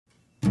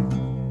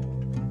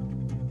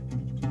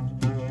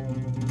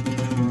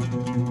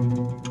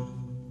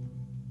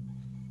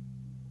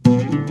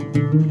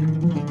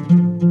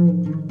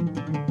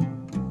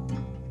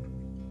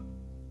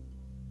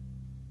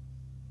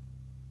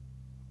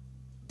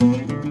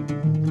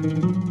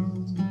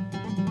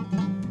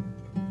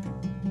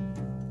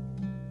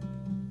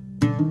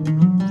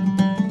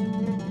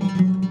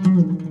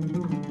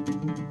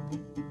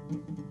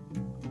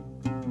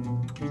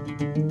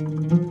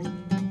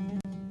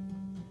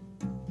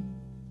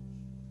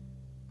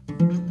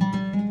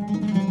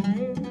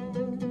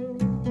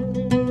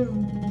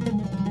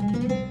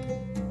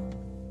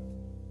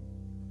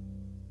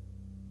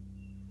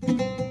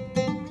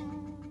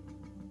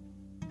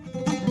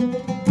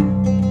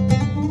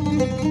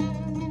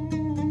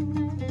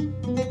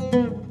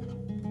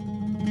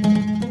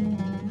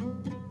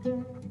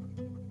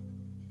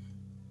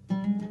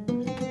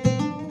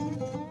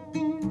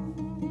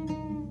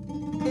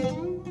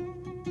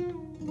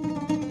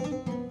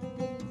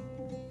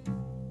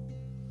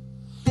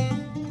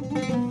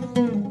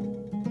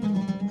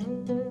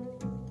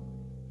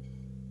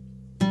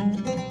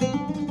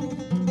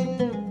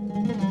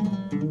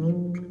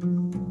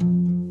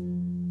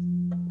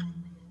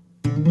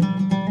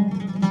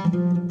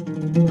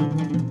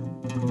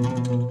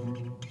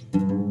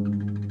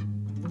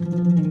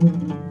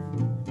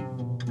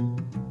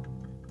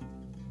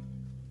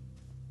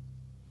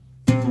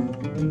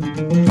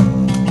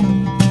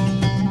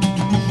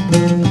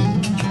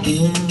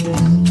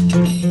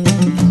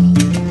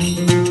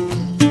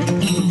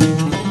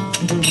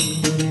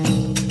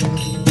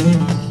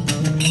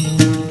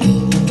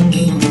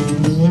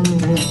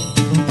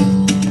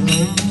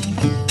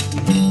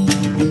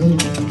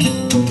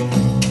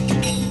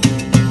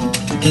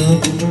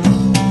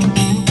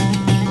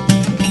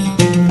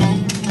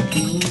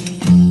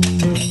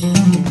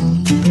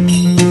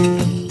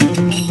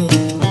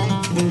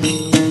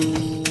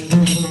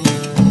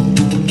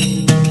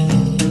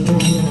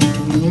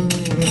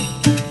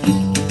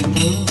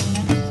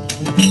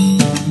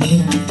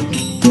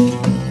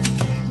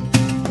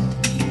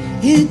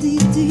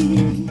ידידי,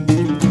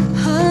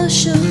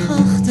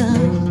 השכחת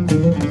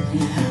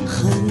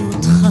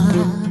חנותך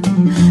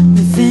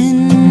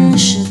מבין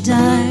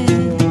שדי,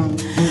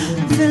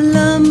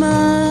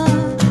 ולמה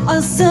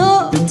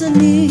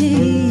עזבתני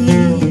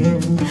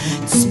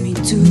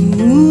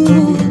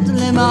צמיתות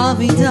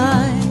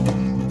למעבידי.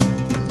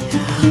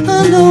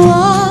 הלא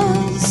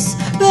אז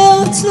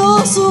בארץ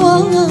לא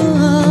זוהה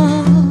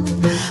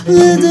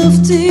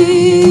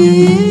רדפתיך,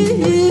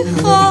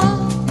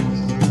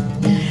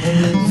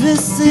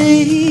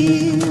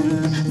 ושעיר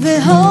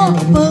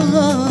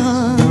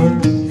והפרה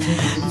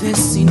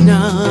וסיני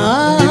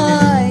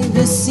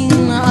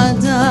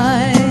ושנעתי.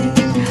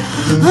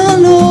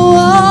 הלא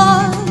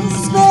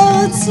אז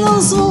בארץ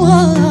לא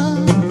זוהה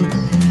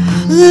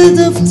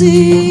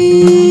רדפתיך,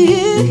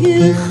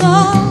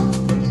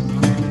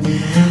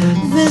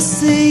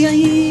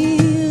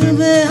 ושעיר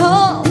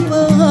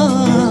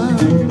והפרה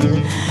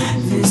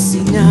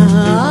וסיני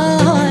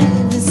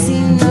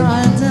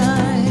ושנעתי.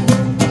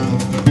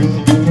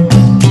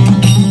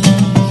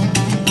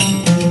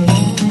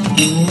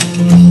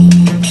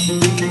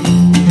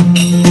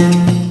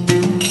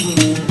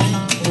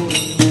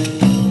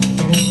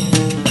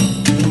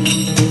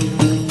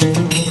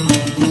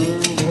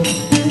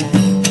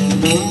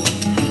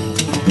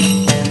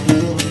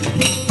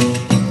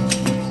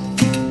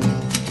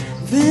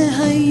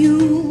 והיו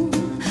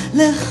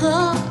לך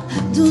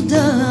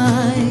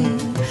דודיי,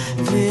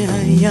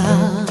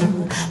 והיה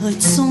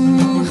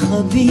רצונך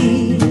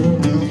בי,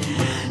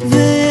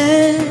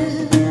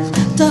 ואיך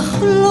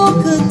תחלוק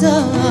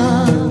אתה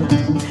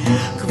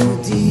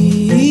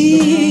כבודי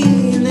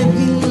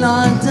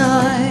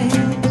לבלעדיי.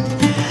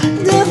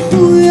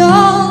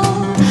 דחויה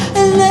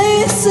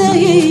אלי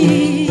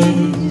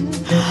שעיר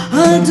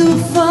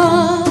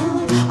עדופה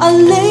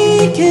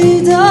עלי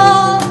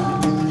קידה,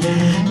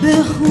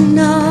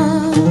 בחונה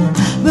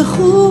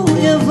בחור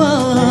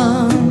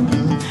יבם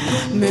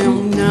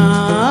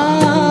מעונה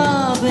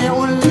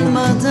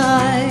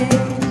בעולמדי.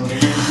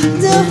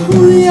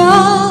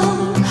 דחויה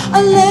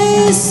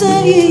עלי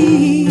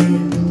שעיר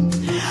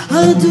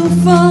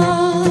עדופה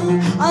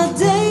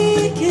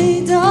עדי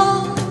קידה,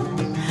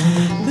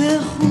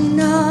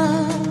 בחונה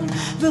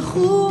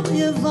בחור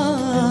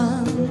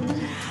יבם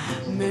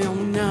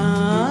מעונה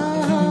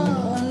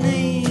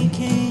עלי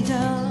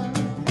קידה.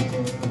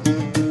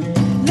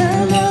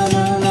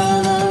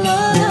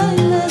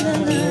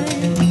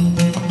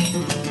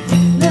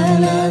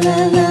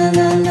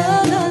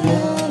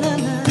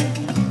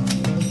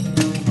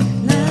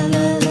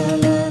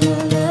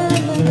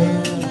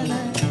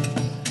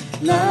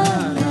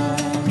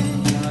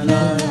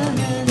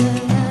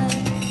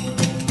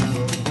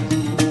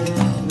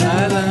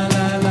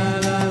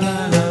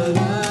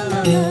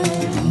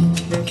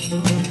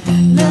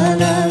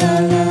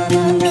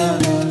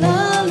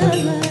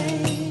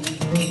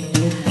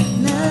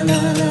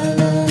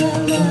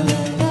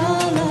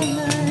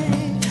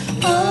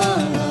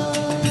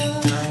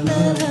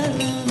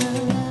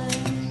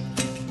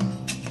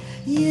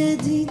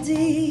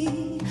 ידידי,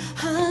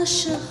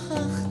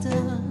 השכחת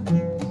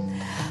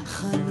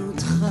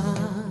חנותך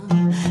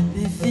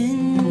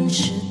מבין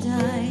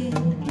שדי,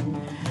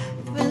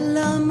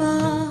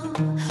 ולמה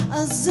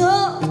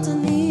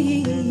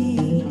עזבתני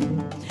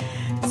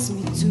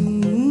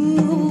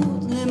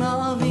צמיתות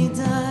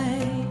למעבידי.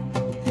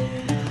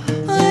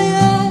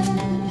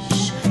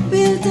 היש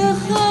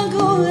בלתך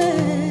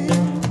גואל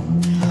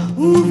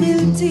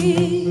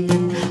ובלתי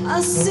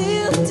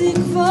אסיר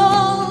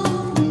תקווה,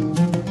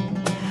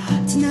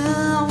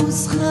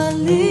 תנעוזך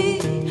לי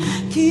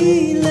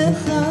כי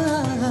לך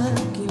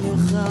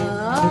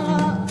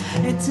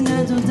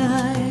אתנה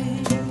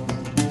דודיי.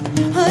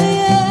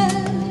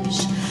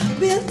 היש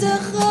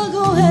בלתך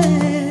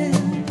גואל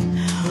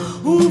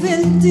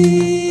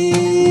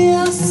ובלתי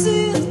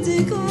אסיר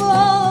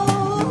תקווה,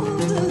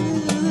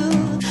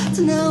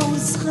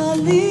 תנעוזך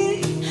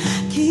לי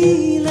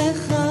כי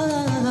לך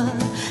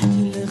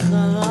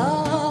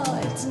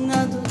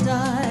אתנה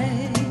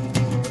דודיי.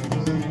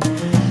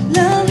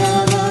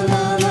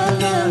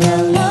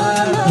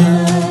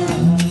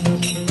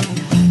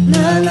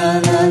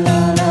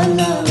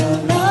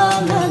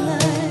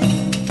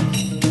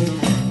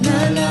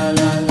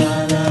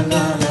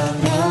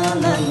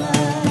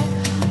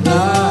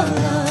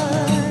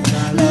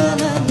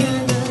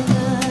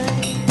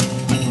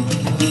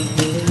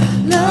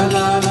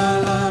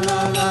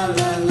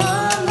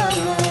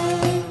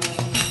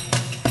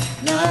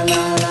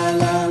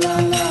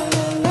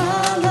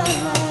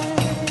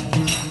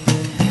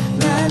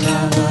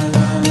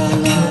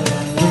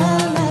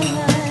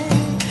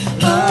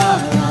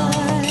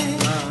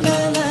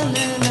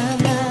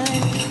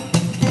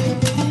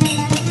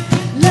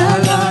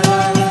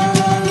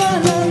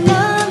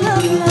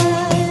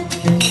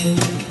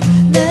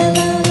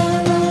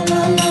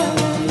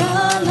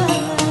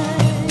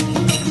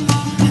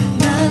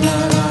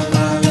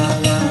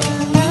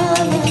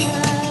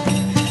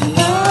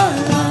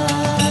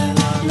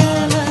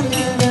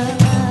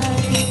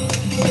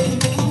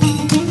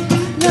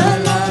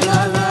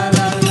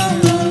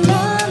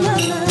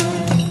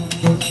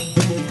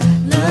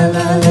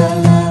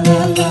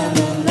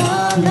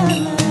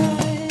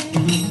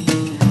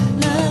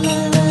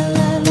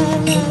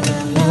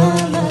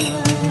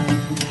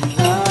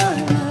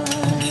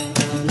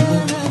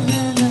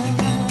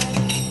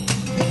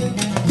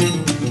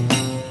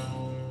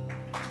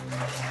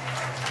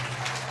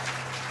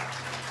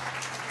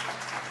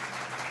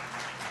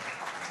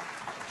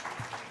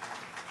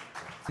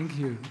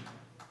 you.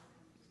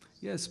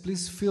 Yes,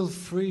 please feel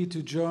free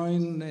to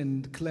join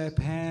and clap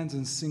hands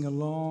and sing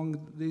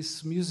along.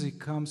 This music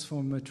comes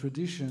from a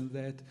tradition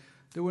that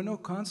there were no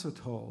concert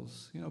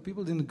halls. You know,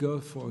 people didn't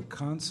go for a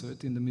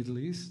concert in the Middle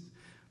East.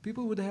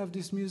 People would have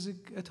this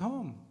music at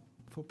home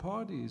for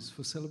parties,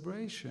 for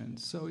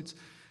celebrations. So it's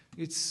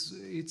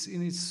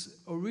in its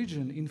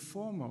origin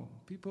informal.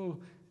 People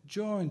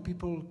join,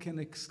 people can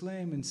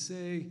exclaim and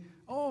say,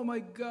 "Oh my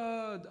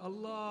God,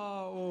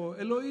 Allah," or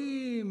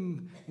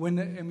 "Elohim," when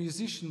a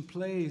musician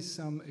plays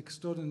some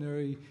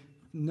extraordinary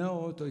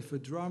note, or if a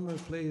drummer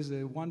plays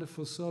a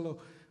wonderful solo,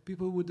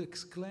 people would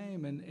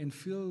exclaim and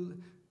feel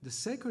the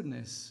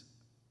sacredness,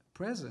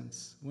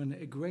 presence, when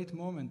a great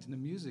moment in the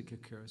music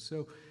occurs.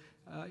 So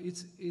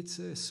it's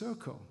a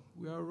circle.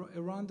 We are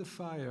around the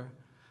fire.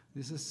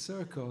 This is a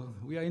circle.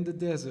 We are in the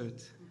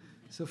desert.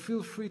 So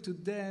feel free to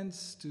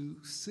dance, to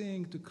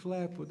sing, to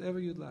clap, whatever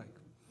you'd like.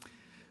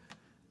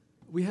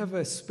 We have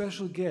a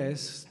special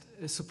guest,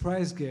 a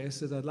surprise guest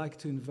that I'd like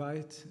to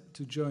invite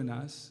to join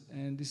us.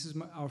 And this is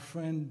our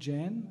friend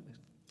Jen,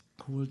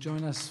 who will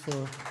join us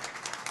for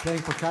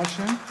playing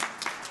percussion.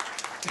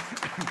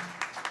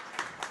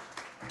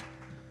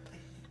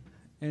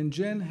 And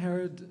Jen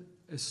heard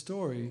a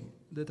story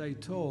that I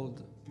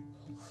told.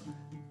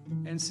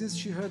 And since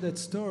she heard that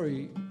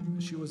story,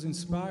 she was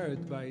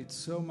inspired by it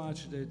so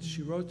much that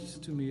she wrote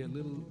to me a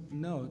little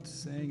note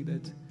saying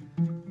that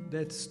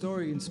that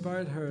story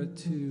inspired her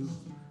to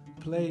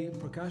play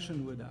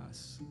percussion with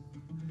us.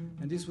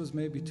 And this was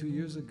maybe 2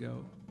 years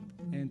ago.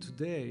 And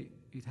today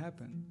it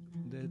happened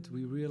that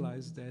we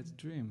realized that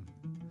dream.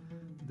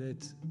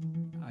 That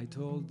I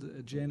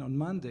told Jen on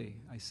Monday,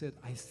 I said,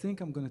 I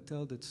think I'm going to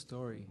tell that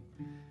story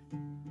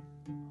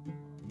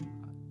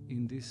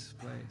in this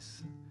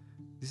place.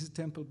 This is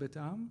Temple Bet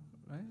Am,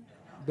 right?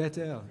 Bet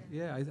El.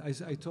 Yeah,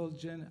 I told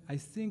Jen, I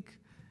think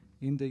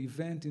in the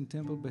event in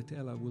Temple Bet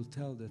El, I will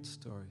tell that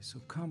story. So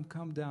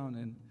come down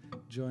and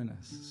join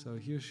us. So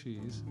here she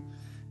is.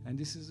 And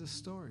this is the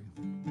story.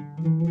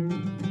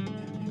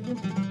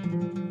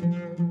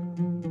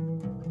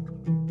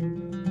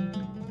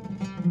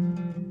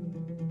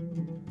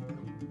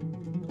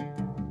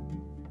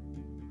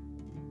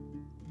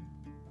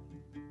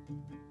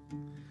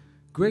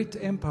 Great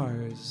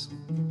empires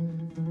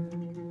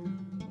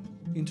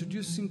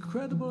introduced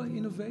incredible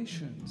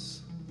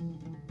innovations.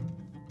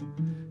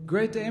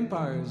 Great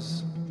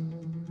empires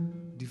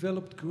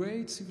developed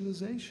great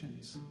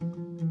civilizations.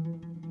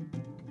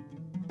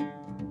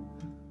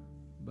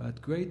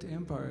 But great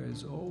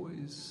empires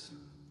always,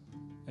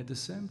 at the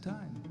same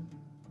time,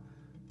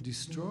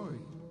 destroy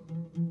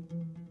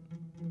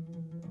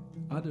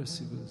other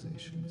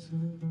civilizations.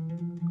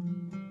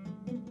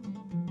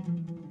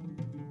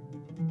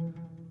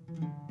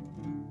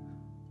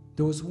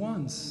 There was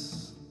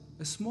once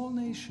a small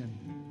nation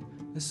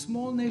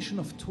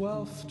of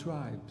 12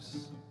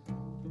 tribes.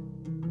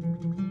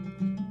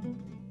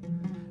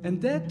 And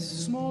that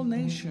small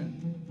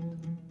nation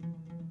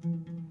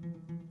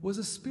was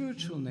a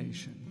spiritual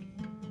nation.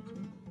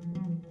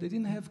 They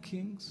didn't have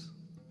kings.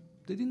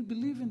 They didn't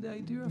believe in the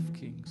idea of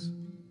kings.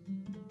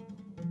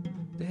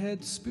 They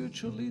had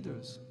spiritual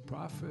leaders,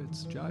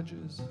 prophets,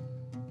 judges.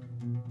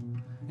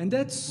 And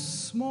that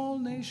small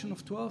nation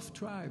of 12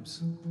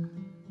 tribes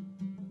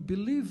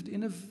believed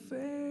in a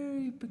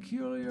very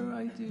peculiar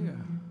idea.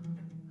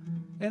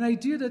 An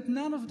idea that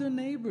none of their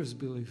neighbors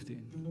believed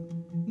in.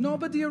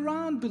 Nobody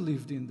around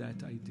believed in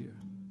that idea.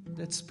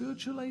 That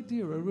spiritual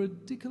idea, a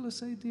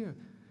ridiculous idea.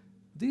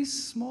 This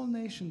small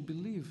nation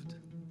believed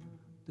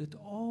that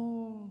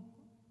all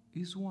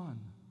is one.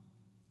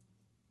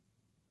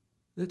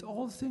 That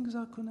all things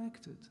are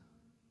connected.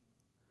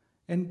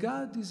 And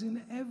God is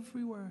in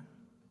everywhere.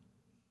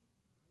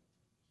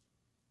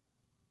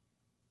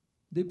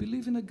 They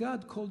believe in a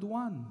God called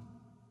One.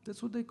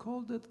 That's what they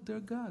called their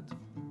God.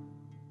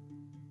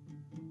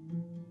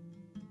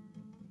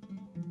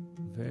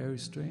 Very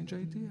strange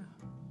idea,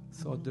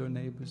 thought their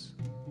neighbors.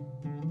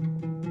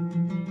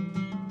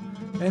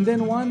 And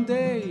then one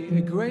day,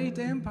 a great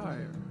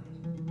empire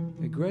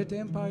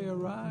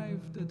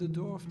arrived at the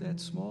door of that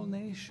small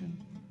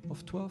nation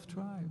of 12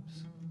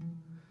 tribes.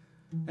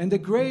 And the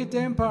great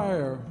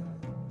empire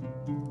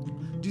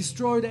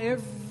destroyed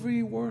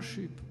every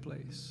worship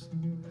place.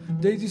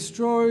 They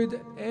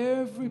destroyed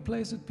every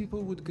place that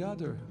people would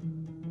gather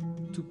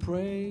to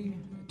pray,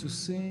 to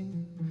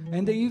sing.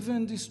 And they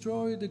even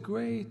destroyed the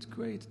great,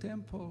 great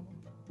temple,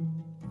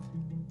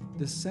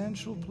 the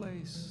central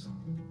place.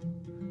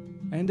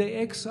 And they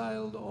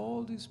exiled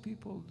all these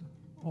people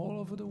all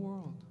over the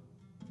world.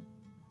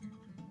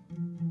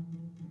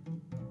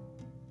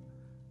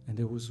 And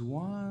there was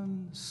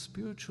one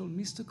spiritual,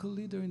 mystical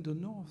leader in the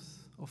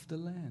north of the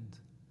land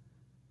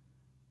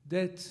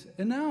that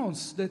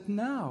announced that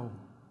now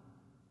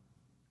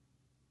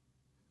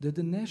that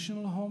the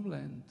national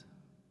homeland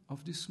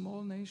of this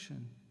small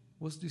nation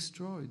was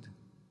destroyed.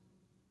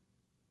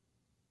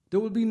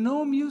 There will be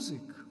no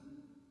music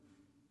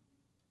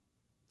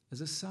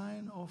as a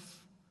sign of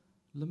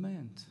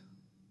lament,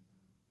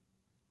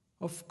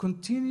 of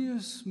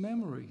continuous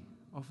memory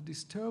of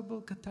this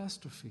terrible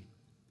catastrophe.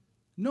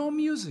 No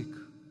music.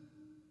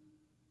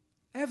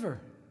 Ever.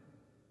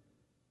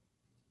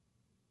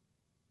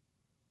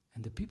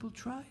 And the people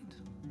tried.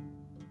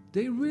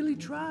 They really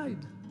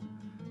tried.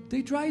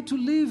 They tried to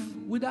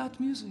live without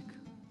music.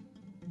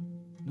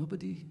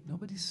 Nobody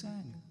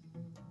sang.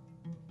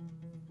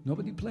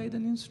 Nobody played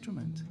an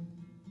instrument.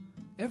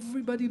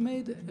 Everybody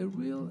made a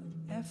real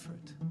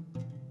effort.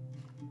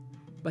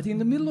 But in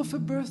the middle of a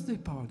birthday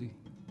party,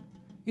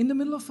 in the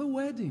middle of a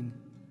wedding,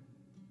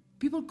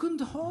 people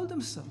couldn't hold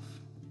themselves.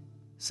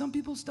 Some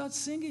people start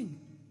singing.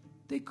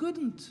 They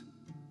couldn't.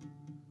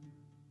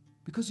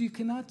 Because you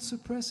cannot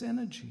suppress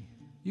energy.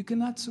 You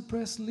cannot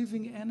suppress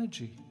living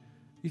energy.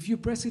 If you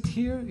press it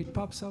here, it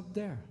pops up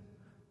there.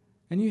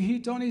 And you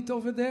hit on it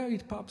over there,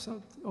 it pops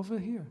out over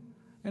here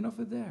and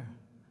over there.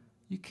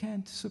 You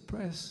can't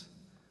suppress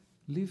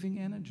living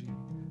energy.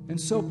 And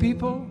so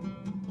people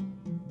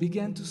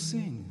began to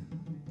sing.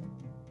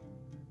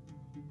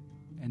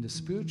 And the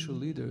spiritual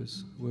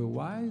leaders were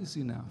wise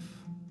enough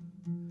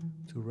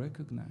to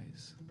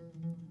recognize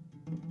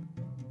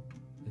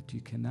that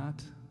you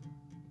cannot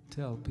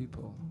tell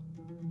people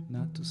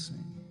not to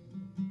sing.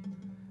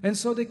 And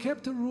so they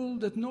kept a rule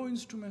that no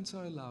instruments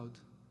are allowed.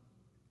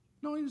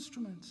 No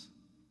instruments.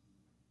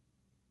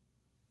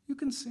 You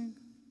can sing,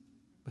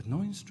 but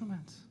no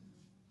instruments.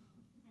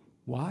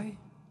 Why?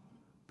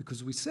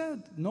 Because we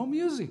said no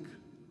music.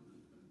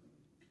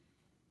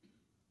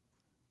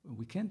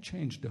 We can't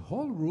change the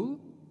whole rule.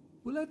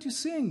 We'll let you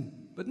sing,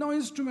 but no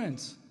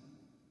instruments.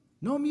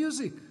 No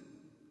music.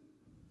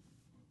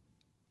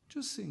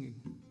 Just singing.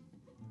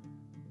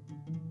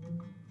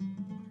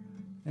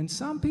 And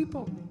some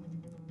people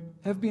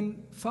have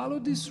been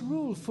followed this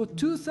rule for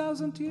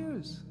 2,000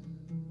 years.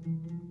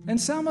 And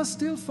some are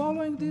still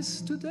following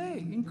this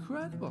today.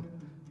 Incredible.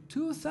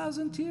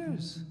 2,000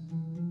 years.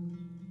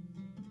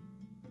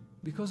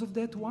 Because of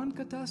that one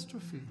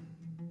catastrophe.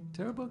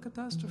 Terrible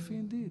catastrophe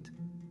indeed.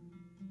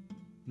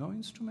 No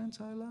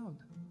instruments are allowed.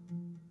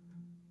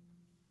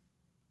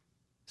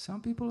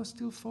 Some people are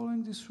still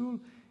following this rule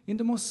in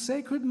the most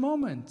sacred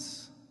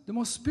moments, the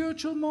most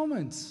spiritual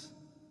moments.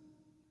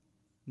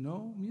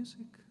 No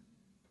music.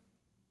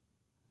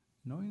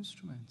 No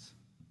instruments.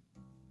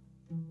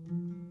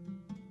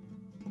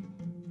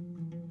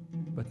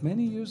 But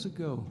many years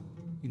ago,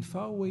 in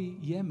faraway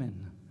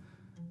Yemen,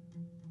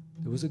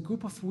 there was a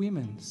group of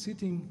women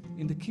sitting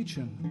in the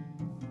kitchen,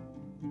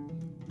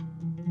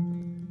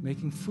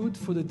 making food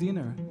for the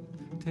dinner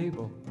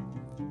table.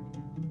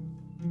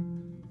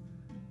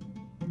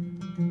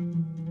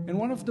 And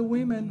one of the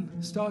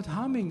women started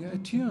humming a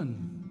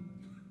tune.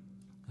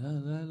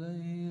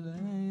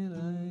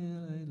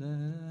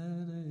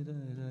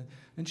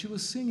 And she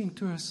was singing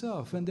to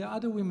herself, and the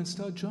other women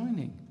started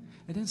joining.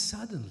 And then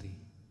suddenly,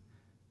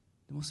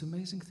 the most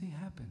amazing thing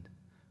happened.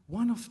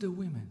 One of the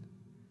women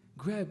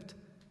grabbed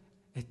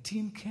a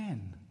tin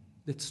can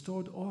that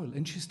stored oil,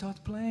 and she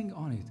started playing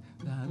on it.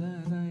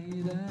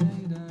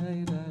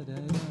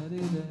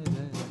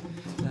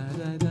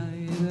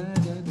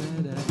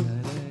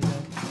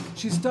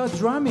 She started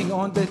drumming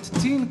on that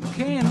tin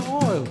can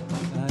oil.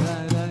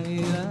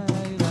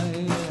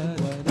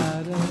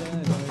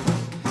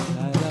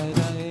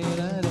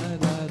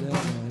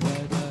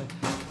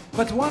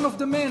 But one of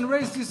the men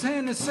raised his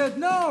hand and said,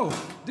 "No,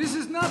 this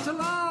is not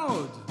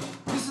allowed.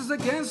 This is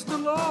against the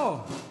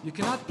law. You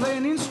cannot play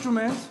an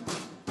instrument."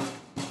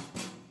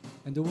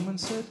 And the woman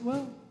said,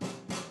 "Well,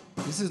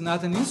 this is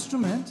not an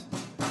instrument.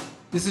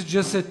 This is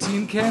just a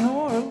tin can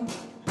oil."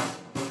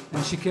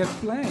 And she kept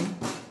playing.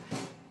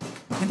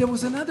 And there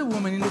was another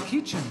woman in the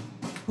kitchen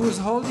who was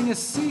holding a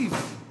sieve.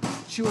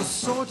 She was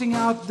sorting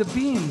out the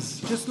beans,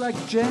 just like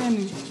Jan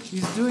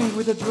is doing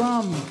with a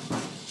drum.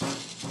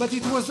 But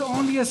it was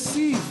only a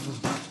sieve.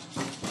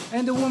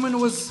 And the woman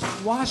was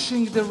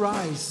washing the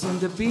rice and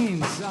the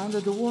beans under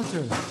the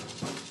water.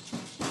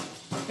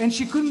 And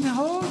she couldn't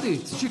hold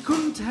it. She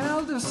couldn't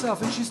hold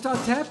herself. And she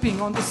started tapping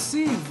on the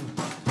sieve.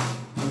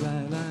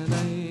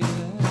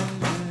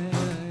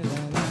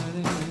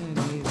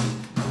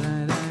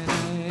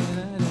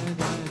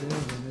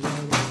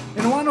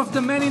 And one of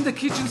the men in the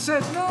kitchen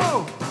said,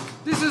 "No,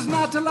 this is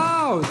not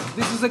allowed.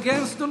 This is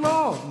against the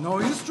law.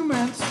 No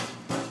instruments."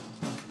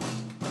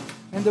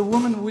 And the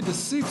woman with the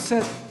sieve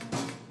said,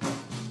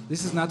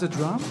 "This is not a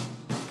drum.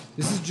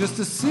 This is just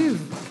a sieve."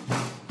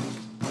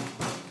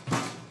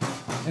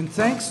 And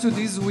thanks to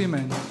these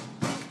women,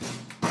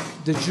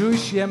 the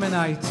Jewish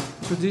Yemenite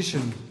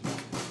tradition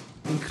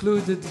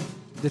included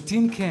the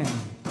tin can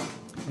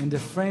and the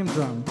frame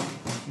drum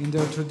in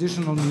their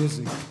traditional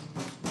music.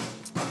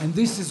 And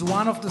this is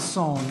one of the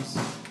songs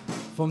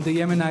from the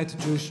Yemenite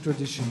Jewish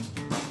tradition.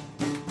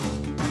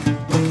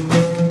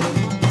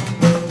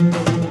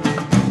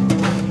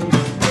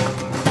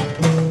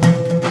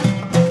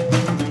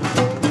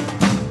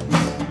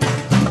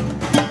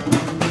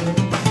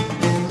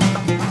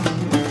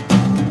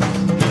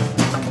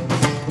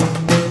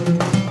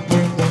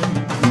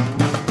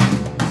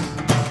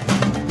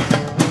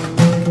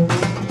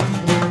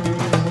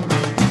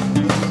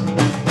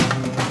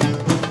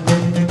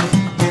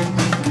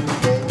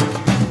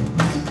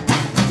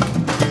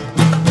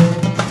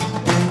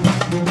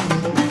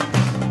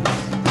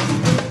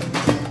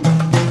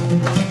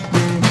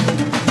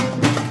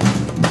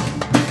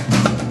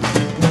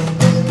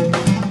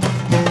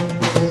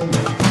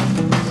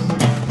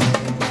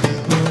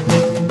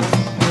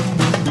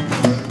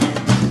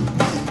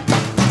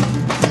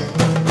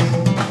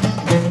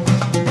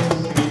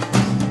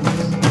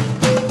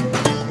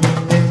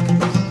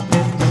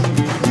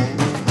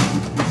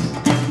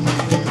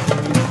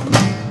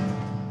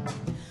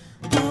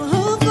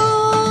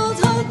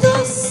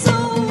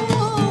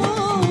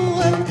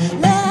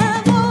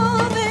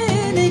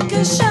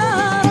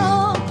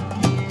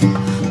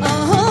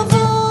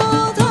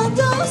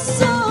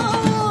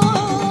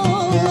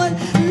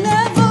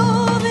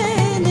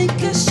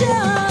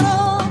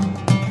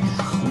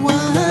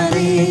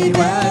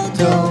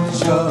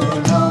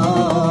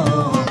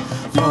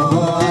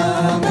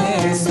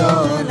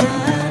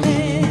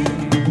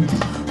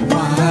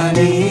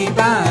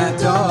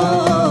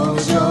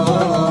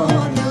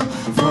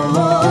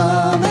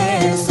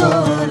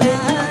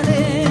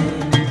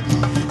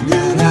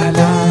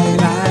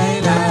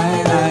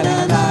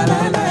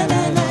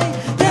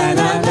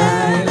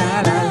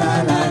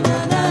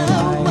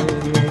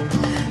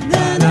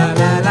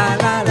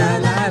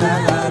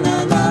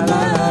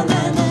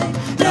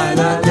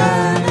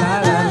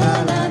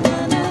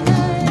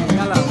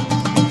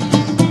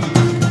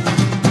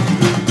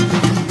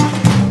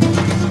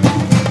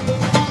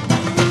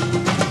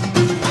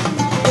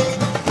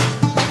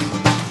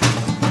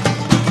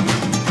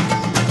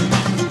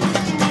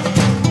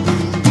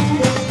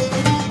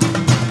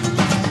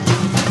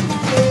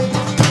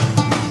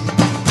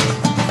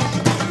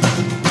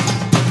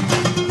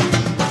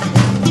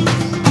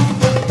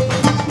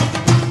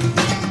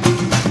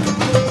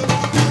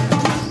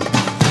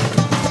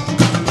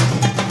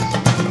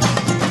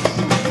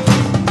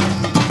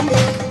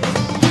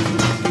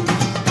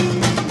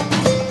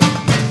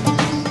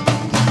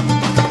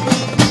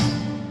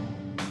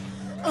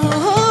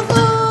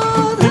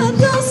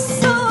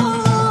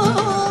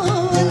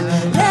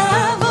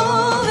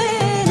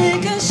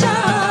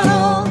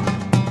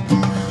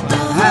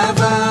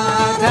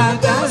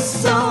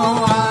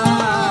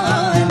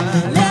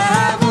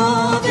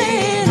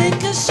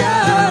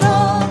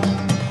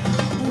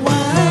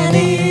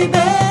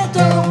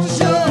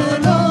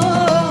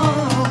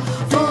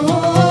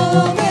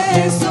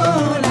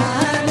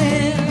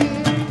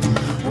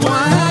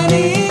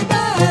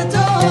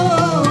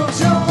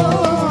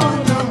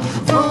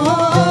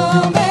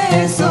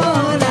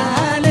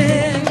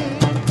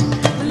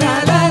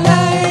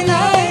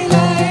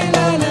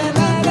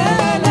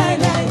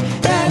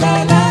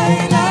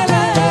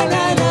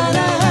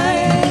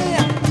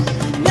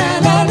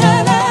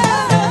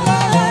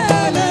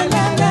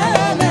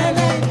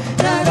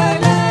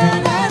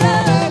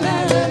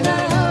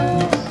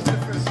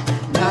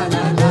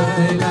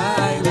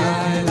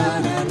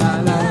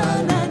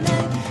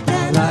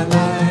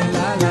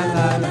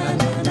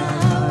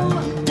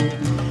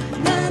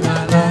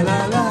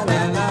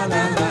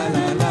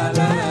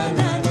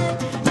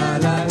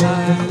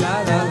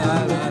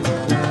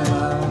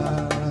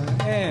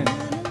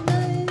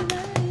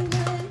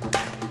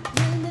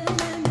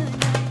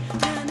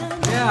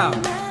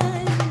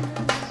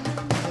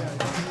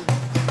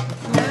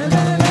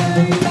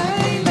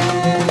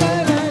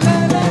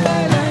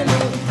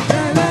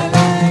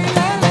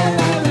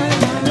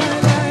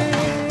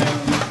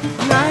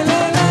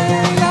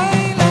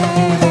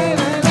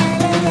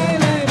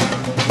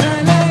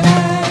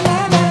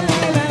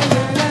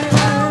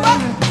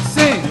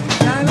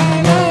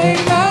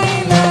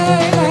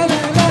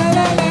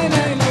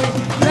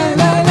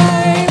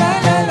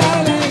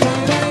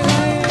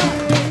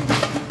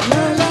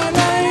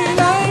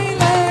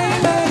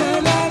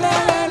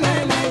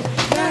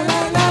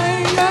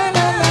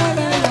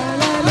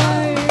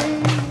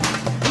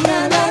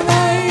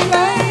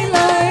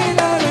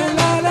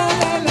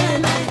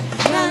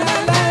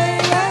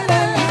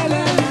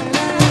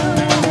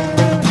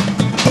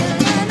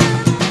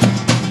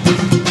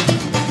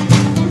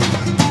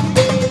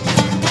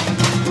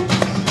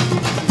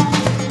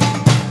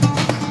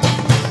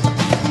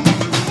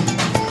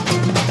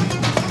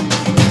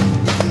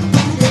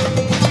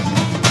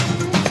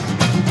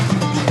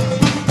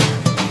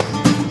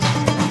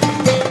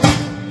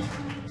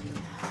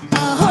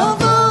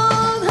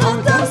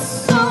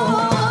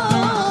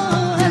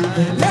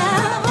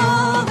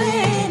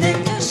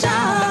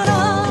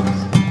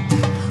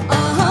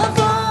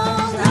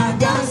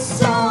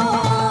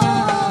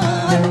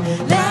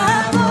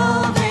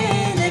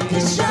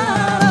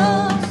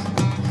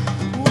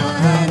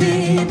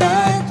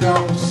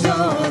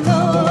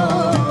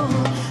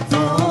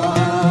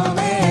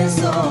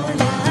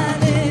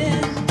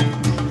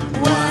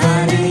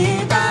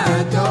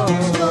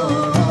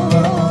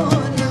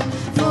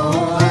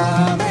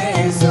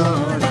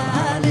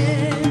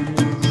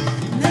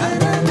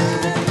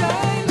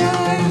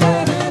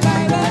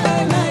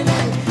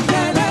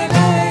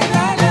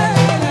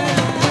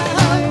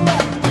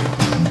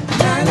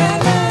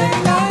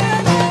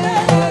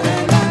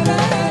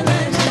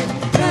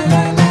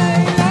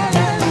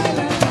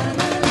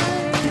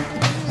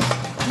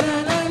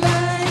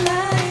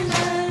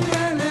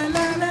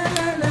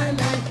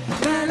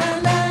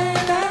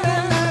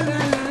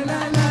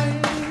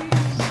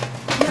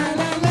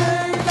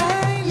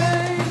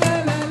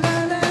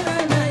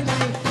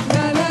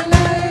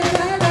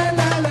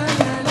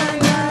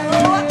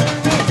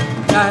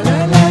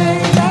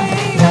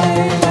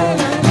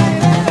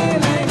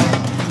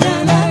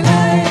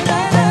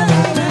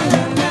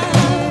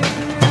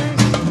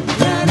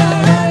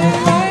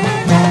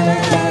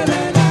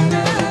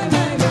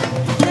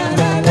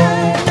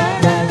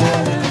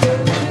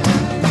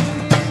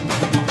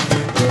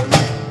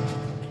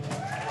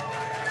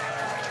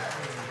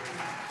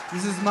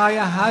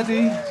 Maya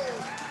Hadi,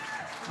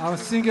 our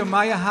singer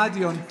Maya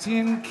Hadi on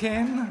tin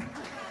can.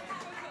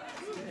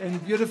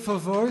 And beautiful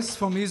voice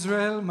from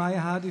Israel, Maya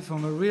Hadi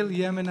from a real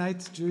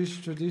Yemenite Jewish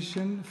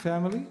tradition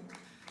family.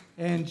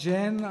 And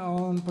Jen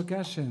on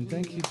percussion.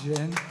 Thank you,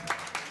 Jen.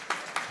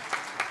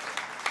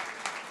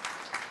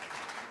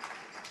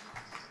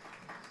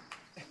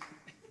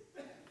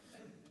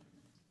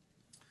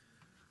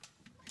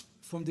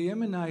 From the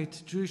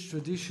Yemenite Jewish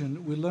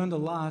tradition, we learned a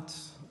lot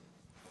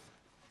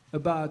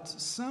about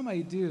some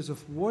ideas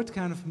of what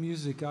kind of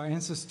music our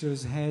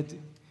ancestors had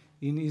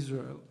in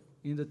Israel,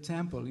 in the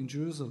temple, in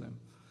Jerusalem.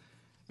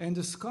 And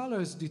the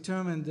scholars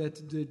determined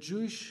that the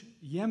Jewish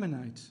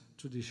Yemenite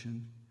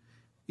tradition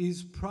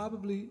is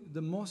probably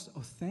the most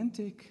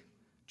authentic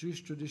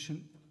Jewish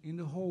tradition in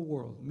the whole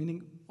world,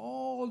 meaning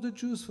all the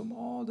Jews from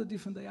all the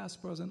different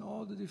diasporas and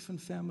all the different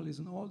families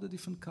and all the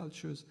different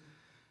cultures.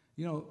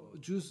 You know,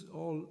 Jews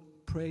all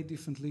pray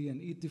differently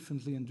and eat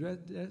differently and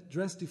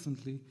dress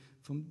differently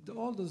from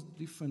all those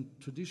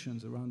different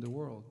traditions around the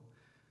world.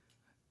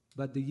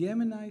 But the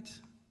Yemenite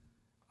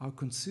are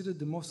considered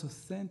the most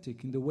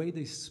authentic in the way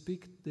they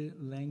speak the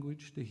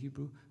language, the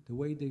Hebrew, the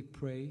way they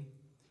pray,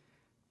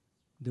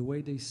 the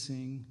way they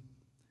sing,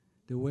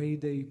 the way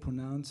they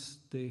pronounce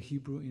the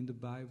Hebrew in the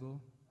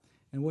Bible.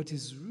 And what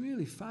is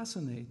really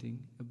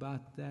fascinating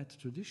about that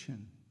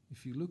tradition,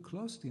 if you look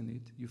closely in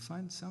it, you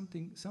find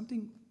something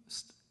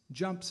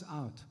jumps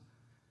out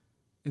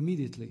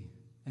immediately.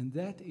 And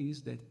that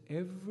is that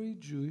every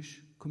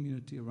Jewish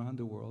community around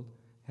the world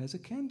has a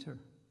cantor,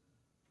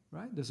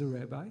 right? There's a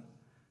rabbi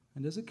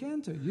and there's a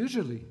cantor,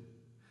 usually.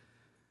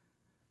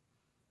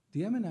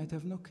 The Yemenite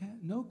have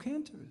no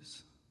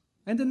cantors.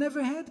 And they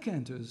never had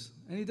cantors.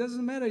 And it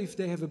doesn't matter if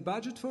they have a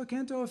budget for a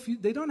cantor or if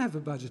they don't have a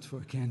budget for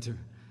a cantor.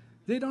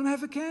 They don't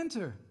have a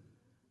cantor.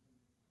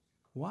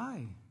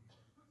 Why?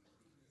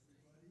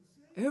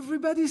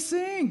 Everybody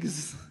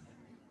sings.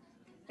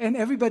 And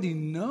everybody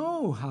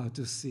know how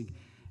to sing.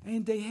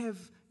 And they have,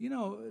 you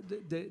know,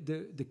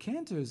 the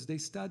cantors, they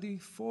study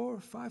 4 or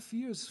 5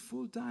 years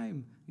full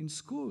time in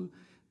school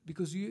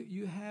because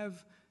you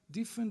have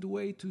different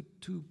way to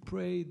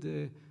pray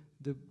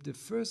the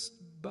first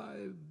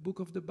book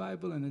of the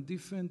Bible and a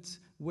different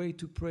way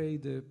to pray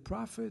the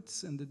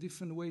prophets and a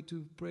different way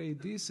to pray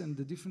this and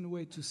the different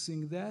way to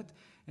sing that,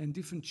 and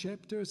different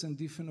chapters and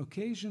different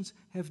occasions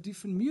have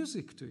different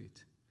music to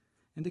it.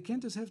 And the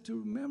cantors have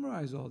to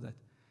memorize all that.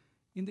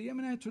 In the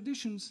Yemenite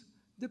traditions,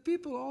 the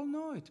people all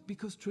know it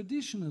because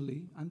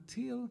traditionally,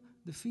 until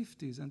the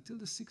 50s, until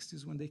the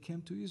 60s, when they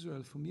came to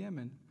Israel from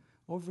Yemen,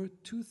 over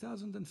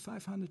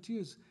 2,500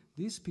 years,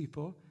 these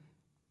people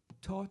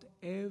taught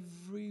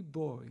every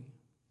boy,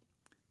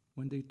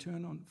 when they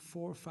turn on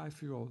 4 or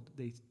 5-year-old,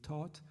 they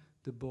taught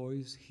the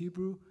boys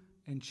Hebrew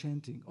and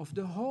chanting of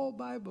the whole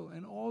Bible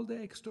and all the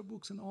extra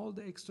books and all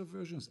the extra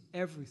versions,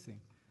 everything.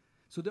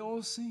 So they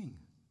all sing.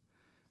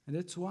 And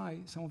that's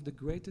why some of the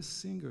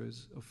greatest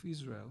singers of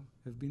Israel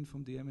have been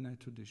from the Yemenite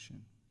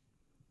tradition.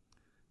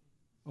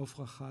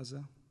 Ofra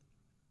Chaza,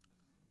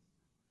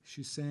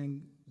 she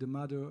sang the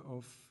mother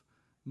of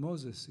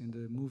Moses in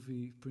the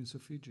movie Prince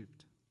of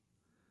Egypt.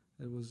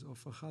 That was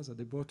Ofra Chaza.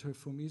 They brought her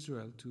from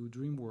Israel to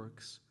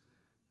DreamWorks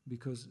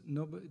because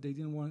they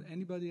didn't want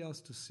anybody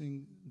else to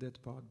sing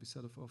that part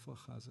besides of Ofra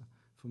Chaza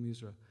from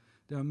Israel.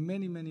 There are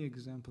many, many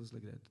examples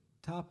like that.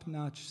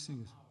 Top-notch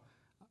singers.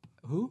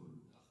 Who?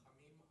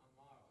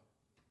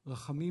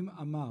 Rachamim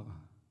Amar,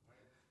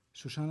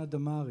 Shoshana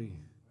Damari,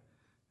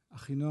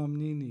 Achinoam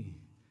Nini,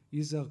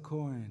 Yizar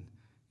Cohen.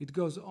 It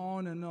goes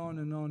on and on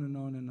and on and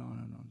on and on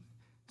and on.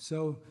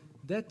 So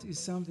that is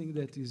something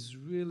that is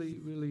really,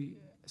 really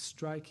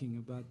striking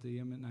about the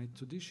Yemenite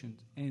tradition.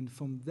 And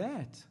from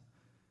that,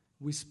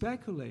 we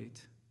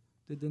speculate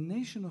that the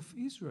nation of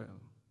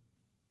Israel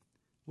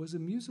was a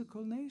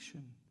musical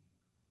nation.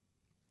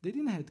 They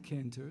didn't have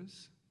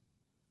cantors,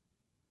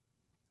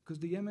 because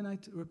the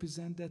Yemenite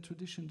represent that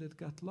tradition that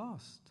got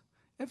lost.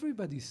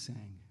 Everybody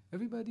sang.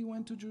 Everybody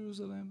went to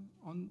Jerusalem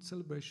on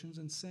celebrations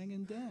and sang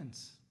and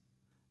danced.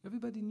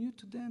 Everybody knew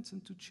to dance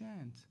and to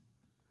chant.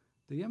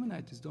 The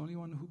Yemenite is the only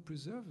one who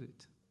preserved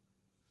it.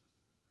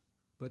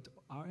 But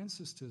our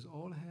ancestors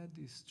all had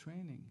this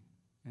training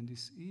and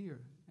this ear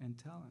and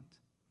talent.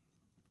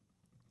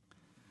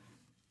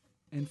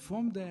 And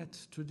from that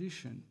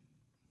tradition,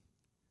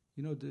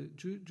 you know,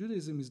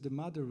 Judaism is the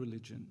mother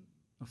religion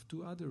of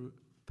 2 other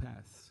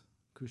paths,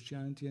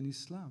 Christianity and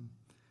Islam.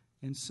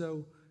 And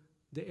so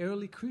the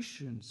early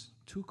Christians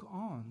took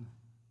on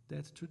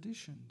that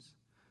traditions.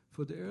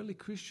 For the early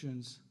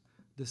Christians,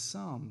 the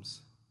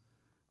Psalms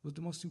was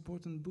the most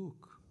important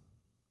book,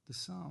 the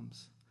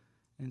Psalms.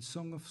 And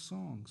Song of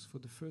Songs, for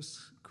the first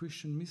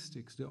Christian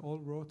mystics, they all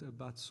wrote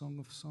about Song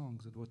of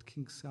Songs, and what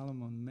King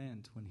Solomon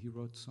meant when he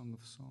wrote Song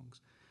of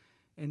Songs.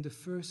 And the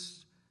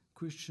first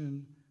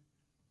Christian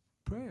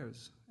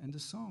prayers and the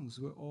songs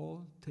were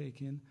all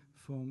taken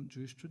from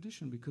Jewish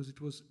tradition because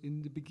it was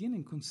in the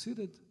beginning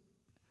considered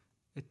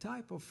a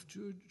type of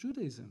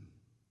Judaism.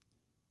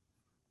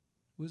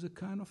 It was a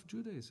kind of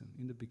Judaism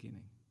in the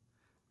beginning.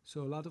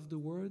 So a lot of the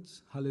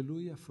words,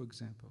 hallelujah, for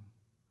example,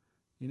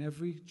 In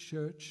every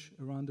church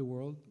around the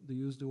world, they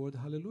use the word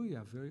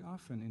hallelujah very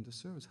often in the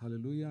service.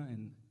 Hallelujah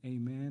and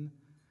amen.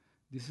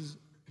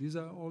 These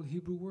are all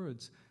Hebrew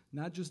words.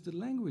 Not just the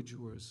language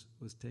was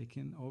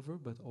taken over,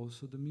 but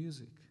also the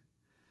music.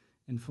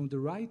 And from the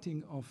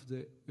writing of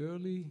the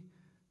early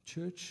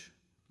church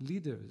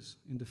leaders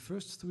in the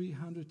first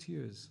 300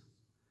 years,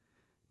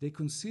 they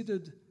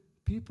considered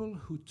people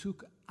who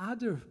took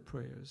other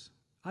prayers,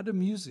 other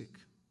music.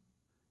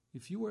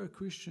 If you were a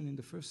Christian in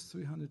the first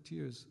 300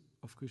 years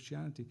of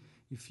Christianity,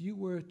 if you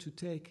were to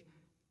take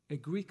a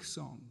Greek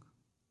song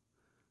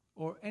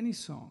or any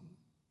song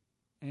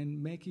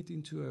and make it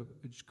into a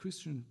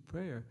Christian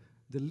prayer,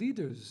 the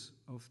leaders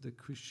of the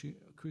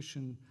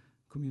Christian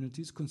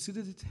communities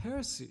considered it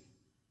heresy.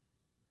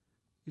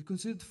 It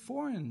considered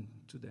foreign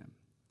to them.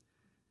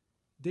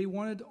 They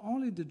wanted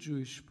only the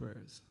Jewish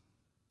prayers.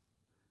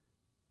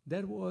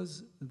 That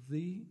was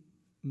the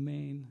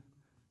main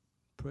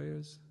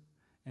prayers.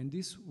 And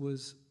this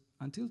was,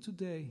 until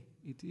today,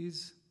 it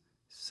is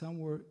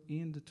somewhere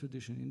in the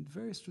tradition. In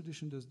various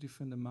traditions, there's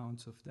different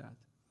amounts of that.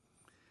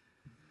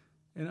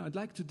 And I'd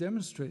like to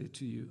demonstrate it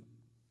to you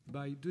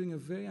by doing a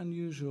very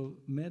unusual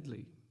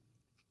medley.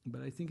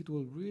 But I think it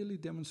will really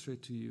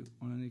demonstrate to you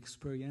on an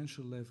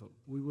experiential level.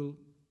 We will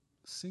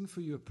sing for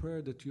you a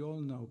prayer that you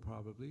all know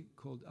probably,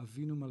 called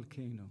Avinu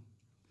Malkeinu,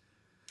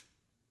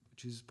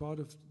 which is part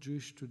of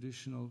Jewish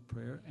traditional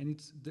prayer. And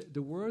it's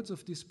the words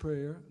of this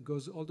prayer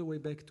goes all the way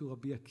back to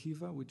Rabbi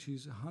Akiva, which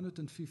is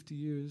 150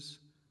 years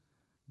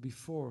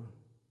before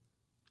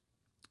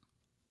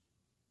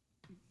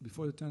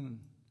the turn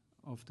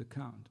of the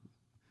count.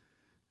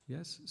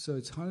 Yes? So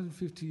it's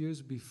 150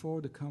 years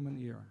before the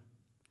Common Era.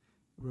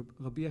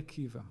 Rabbi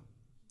Akiva,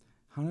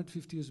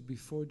 150 years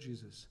before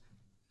Jesus,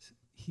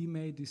 he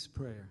made this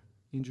prayer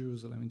in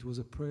Jerusalem. It was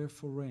a prayer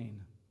for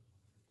rain.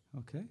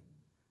 Okay?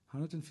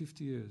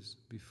 150 years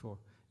before.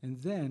 And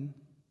then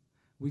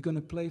we're going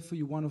to play for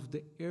you one of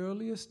the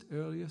earliest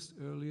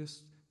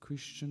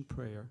Christian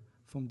prayer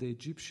from the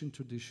Egyptian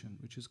tradition,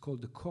 which is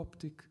called the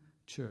Coptic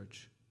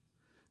Church.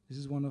 This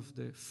is one of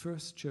the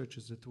first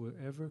churches that were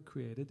ever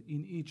created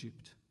in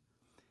Egypt.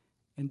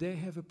 And they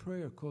have a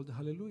prayer called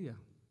Hallelujah.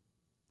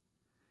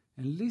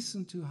 And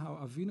listen to how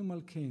Avinu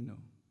Malkeinu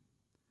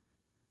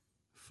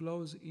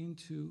flows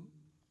into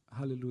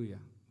Hallelujah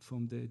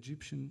from the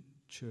Egyptian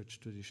church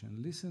tradition.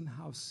 Listen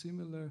how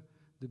similar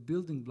the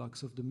building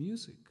blocks of the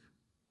music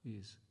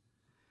is.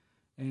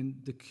 And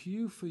the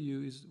cue for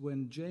you is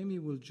when Jamie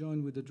will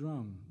join with the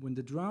drum. When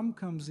the drum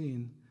comes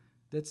in,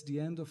 that's the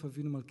end of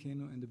Avinu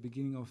Malkeinu and the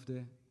beginning of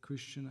the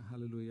Christian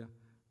Hallelujah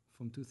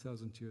from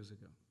 2,000 years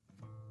ago.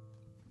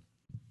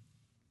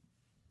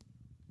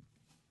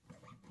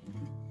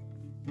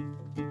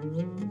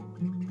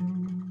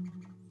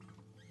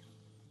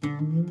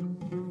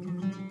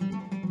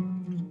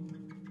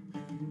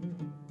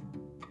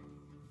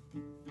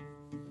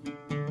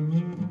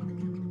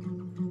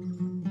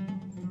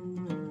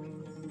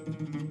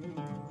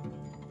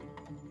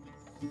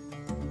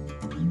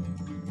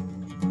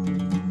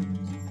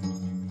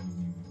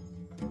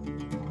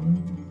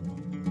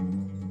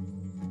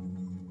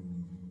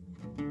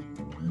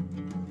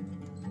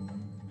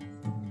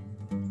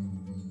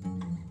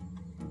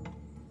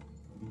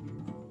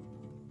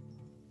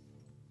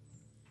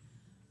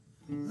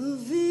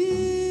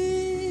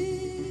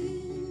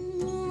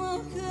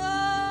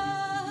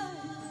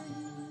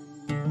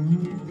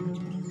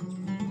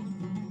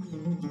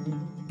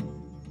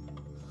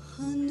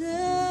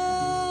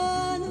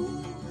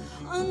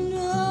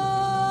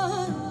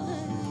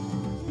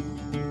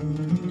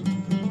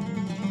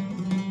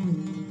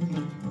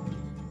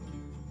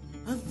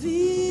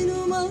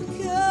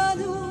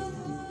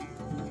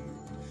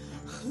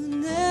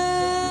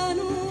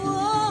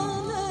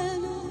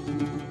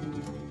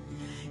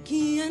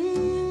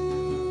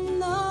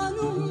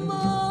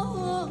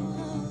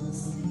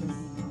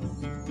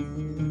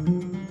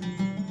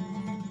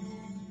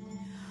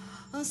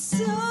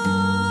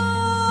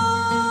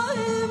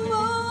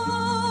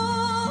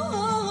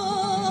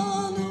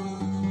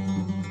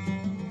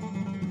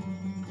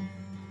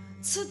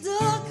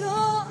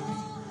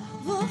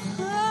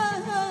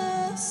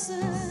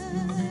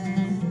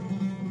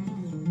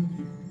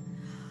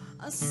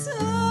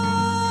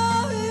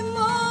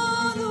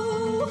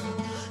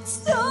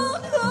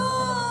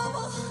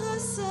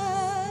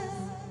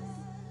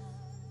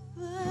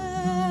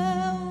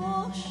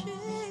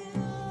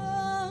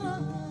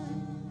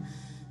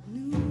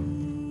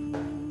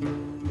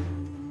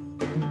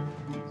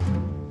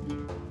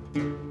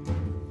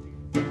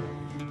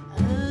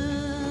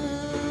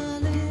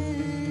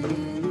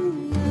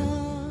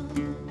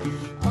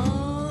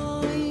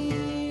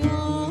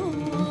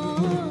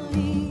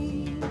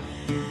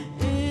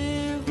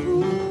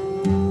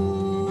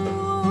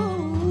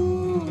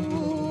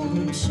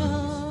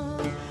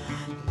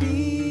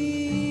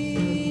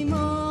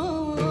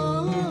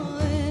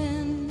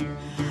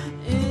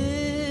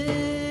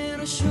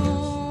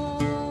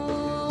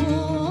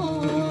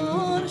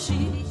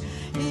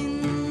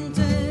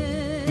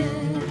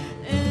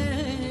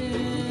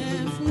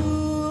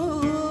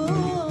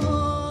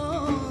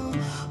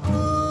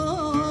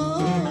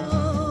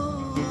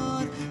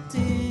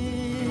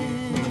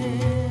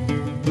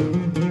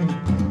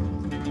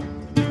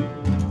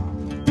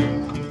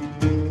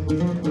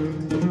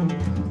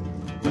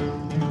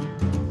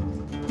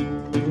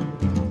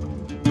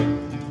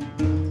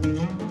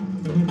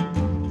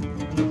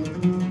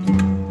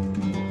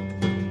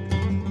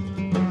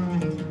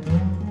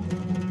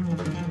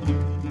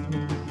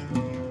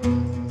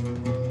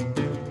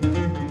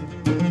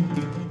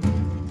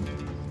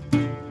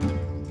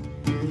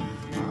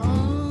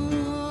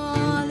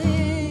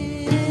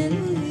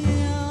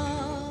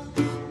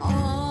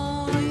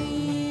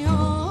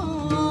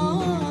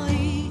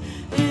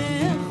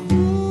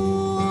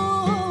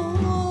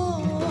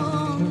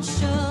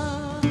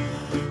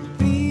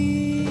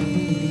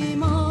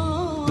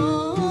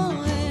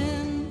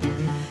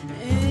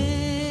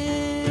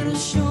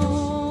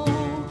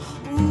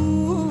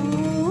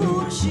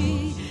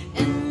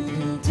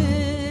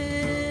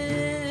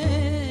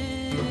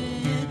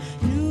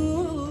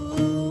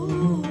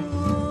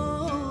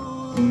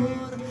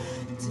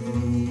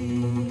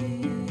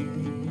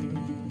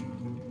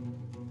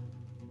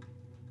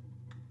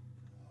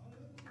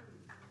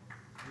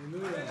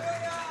 Hallelujah.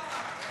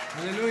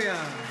 Hallelujah.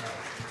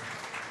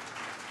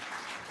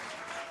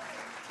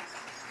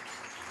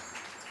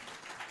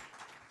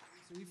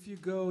 So if you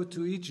go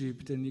to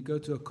Egypt and you go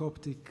to a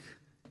Coptic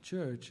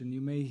church and you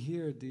may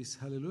hear this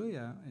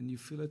hallelujah and you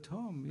feel at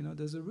home,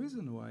 there's a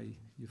reason why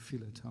you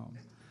feel at home.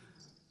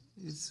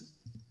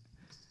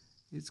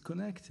 It's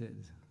connected.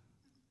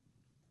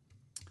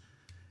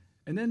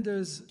 And then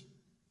there's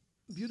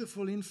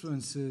beautiful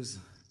influences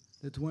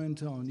that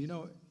went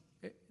on.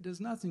 There's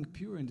nothing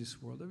pure in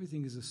this world.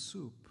 Everything is a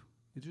soup.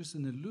 It's just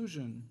an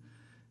illusion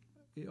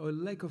or a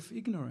lack of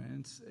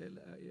ignorance,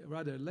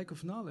 rather lack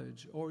of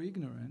knowledge or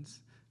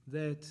ignorance,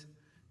 that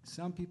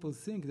some people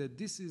think that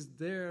this is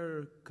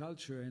their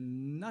culture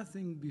and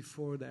nothing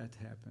before that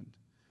happened.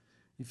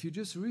 If you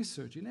just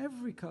research in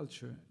every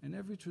culture and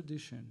every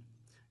tradition,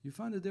 you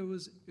find that there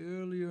was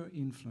earlier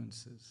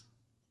influences.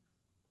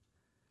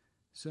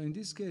 So in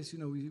this case,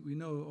 we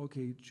know,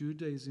 okay,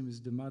 Judaism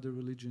is the mother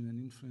religion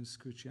and influenced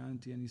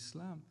Christianity and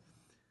Islam.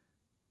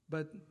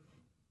 But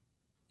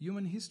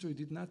human history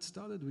did not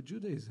start with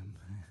Judaism.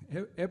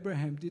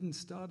 Abraham didn't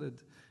start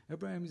it.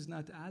 Abraham is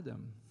not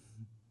Adam.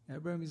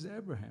 Abraham is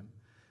Abraham.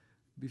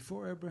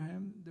 Before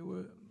Abraham, there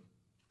were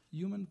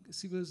human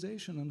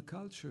civilization and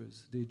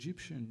cultures, the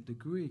Egyptian, the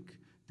Greek,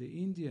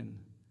 the Indian.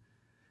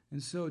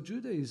 And so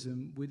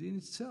Judaism within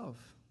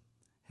itself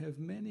have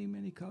many,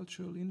 many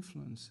cultural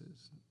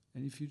influences.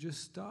 And if you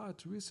just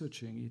start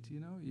researching it,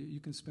 you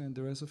can spend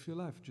the rest of your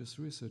life just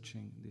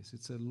researching this.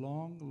 It's a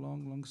long,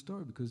 long, long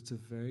story because it's a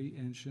very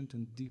ancient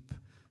and deep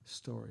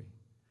story.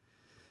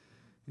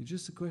 It's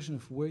just a question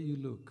of where you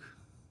look.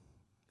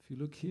 If you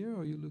look here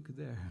or you look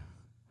there.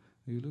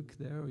 Or you look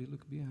there or you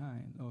look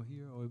behind or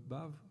here or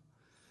above.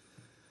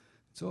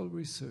 It's all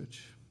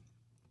research.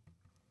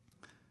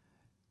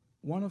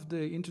 One of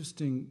the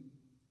interesting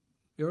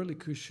early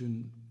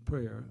Christian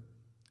prayer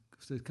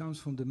that comes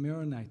from the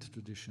Maronite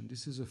tradition.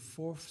 This is a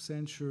 4th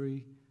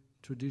century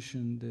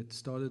tradition that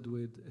started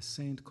with a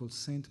saint called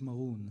Saint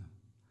Maroon,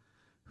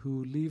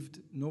 who lived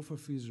north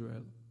of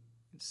Israel,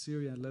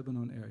 Syria and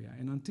Lebanon area.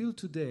 And until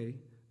today,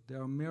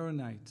 there are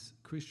Maronite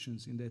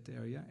Christians in that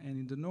area, and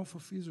in the north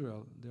of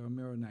Israel, there are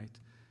Maronite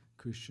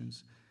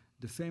Christians.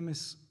 The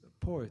famous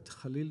poet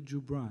Khalil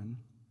Gibran,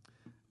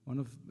 one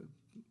of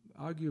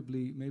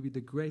arguably maybe the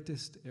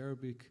greatest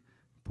Arabic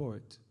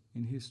poet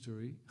in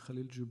history,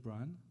 Khalil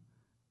Gibran,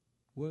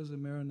 was a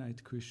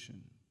Maronite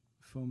Christian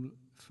from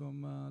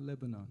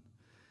Lebanon.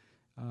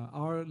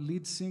 Our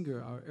lead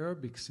singer, our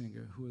Arabic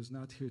singer, who is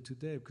not here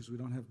today because we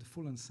don't have the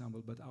full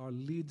ensemble, but our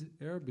lead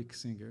Arabic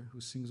singer who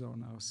sings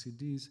on our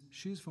CDs,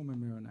 she's from a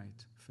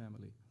Maronite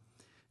family.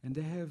 And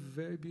they have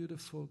very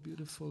beautiful,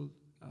 beautiful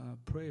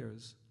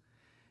prayers.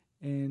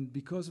 And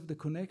because of the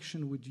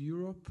connection with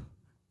Europe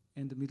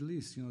and the Middle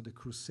East, the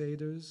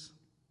Crusaders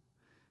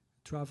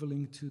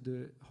traveling to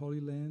the Holy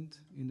Land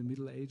in the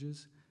Middle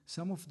Ages,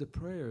 some of the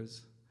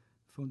prayers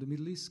from the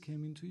Middle East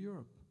came into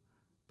Europe.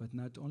 But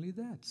not only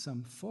that,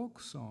 some folk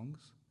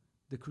songs,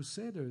 the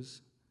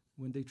Crusaders,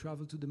 when they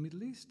traveled to the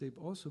Middle East, they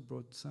also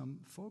brought some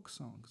folk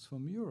songs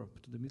from Europe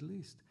to the Middle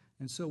East.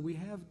 And so we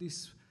have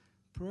this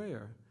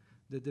prayer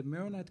that the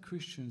Maronite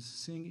Christians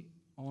sing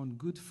on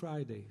Good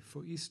Friday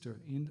for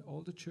Easter in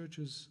all the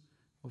churches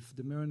of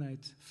the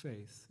Maronite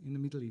faith in the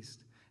Middle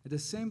East. At the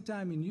same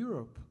time in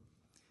Europe,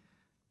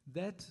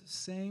 that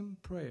same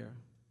prayer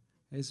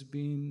has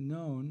been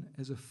known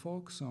as a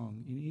folk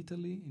song in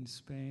Italy, in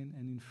Spain,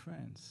 and in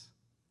France,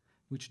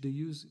 which they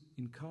use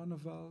in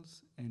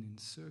carnivals and in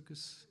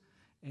circus,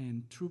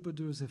 and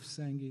troubadours have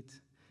sang it,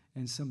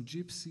 and some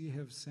gypsy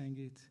have sang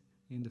it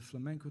in the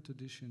flamenco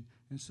tradition.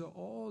 And so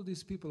all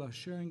these people are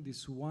sharing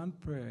this one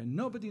prayer, and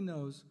nobody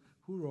knows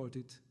who wrote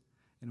it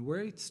and where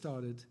it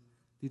started.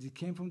 Did it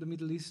came from the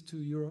Middle East to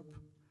Europe,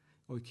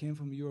 or it came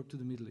from Europe to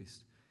the Middle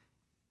East?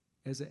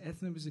 As an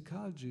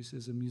ethnomusicologist,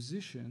 as a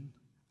musician,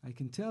 I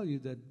can tell you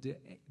that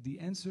the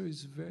answer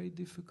is very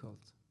difficult,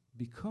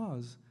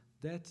 because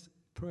that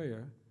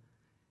prayer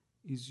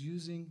is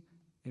using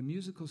a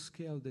musical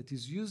scale that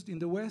is used in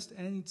the West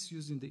and it's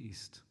used in the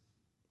East.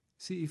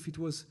 See, if it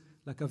was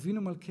like Avinu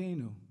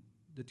Malkeinu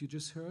that you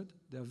just heard,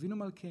 the Avinu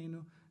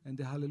Malkeinu and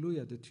the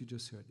Hallelujah that you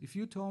just heard. If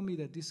you told me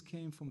that this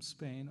came from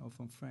Spain or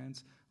from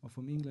France or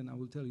from England, I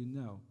will tell you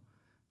no,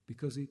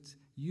 because it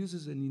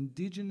uses an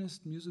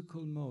indigenous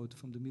musical mode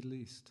from the Middle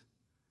East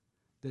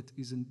that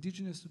is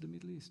indigenous to the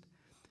Middle East.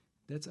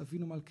 That's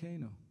Avinu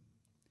Malkeinu.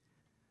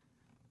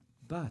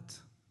 But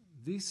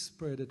this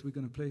prayer that we're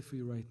going to play for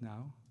you right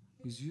now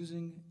is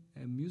using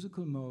a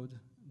musical mode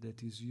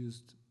that is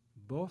used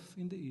both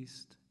in the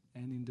East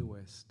and in the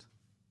West.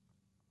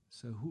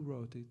 So who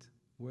wrote it,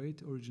 where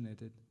it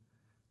originated,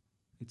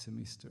 it's a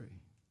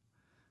mystery.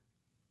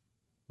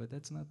 But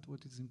that's not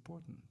what is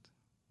important.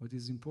 What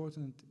is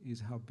important is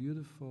how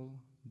beautiful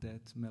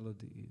that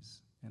melody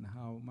is and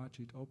how much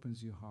it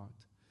opens your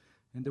heart.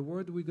 And the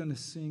word we're going to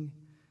sing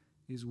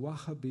is Wa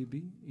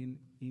Habibi.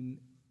 In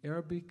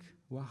Arabic,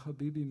 Wa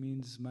Habibi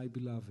means my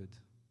beloved.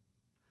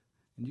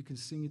 And you can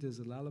sing it as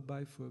a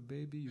lullaby for a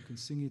baby. You can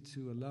sing it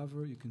to a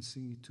lover. You can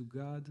sing it to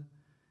God.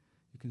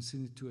 You can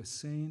sing it to a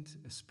saint,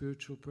 a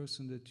spiritual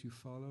person that you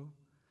follow.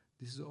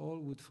 This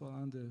all would fall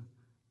under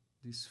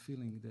this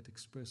feeling that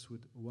expressed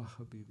with Wah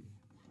Habibi.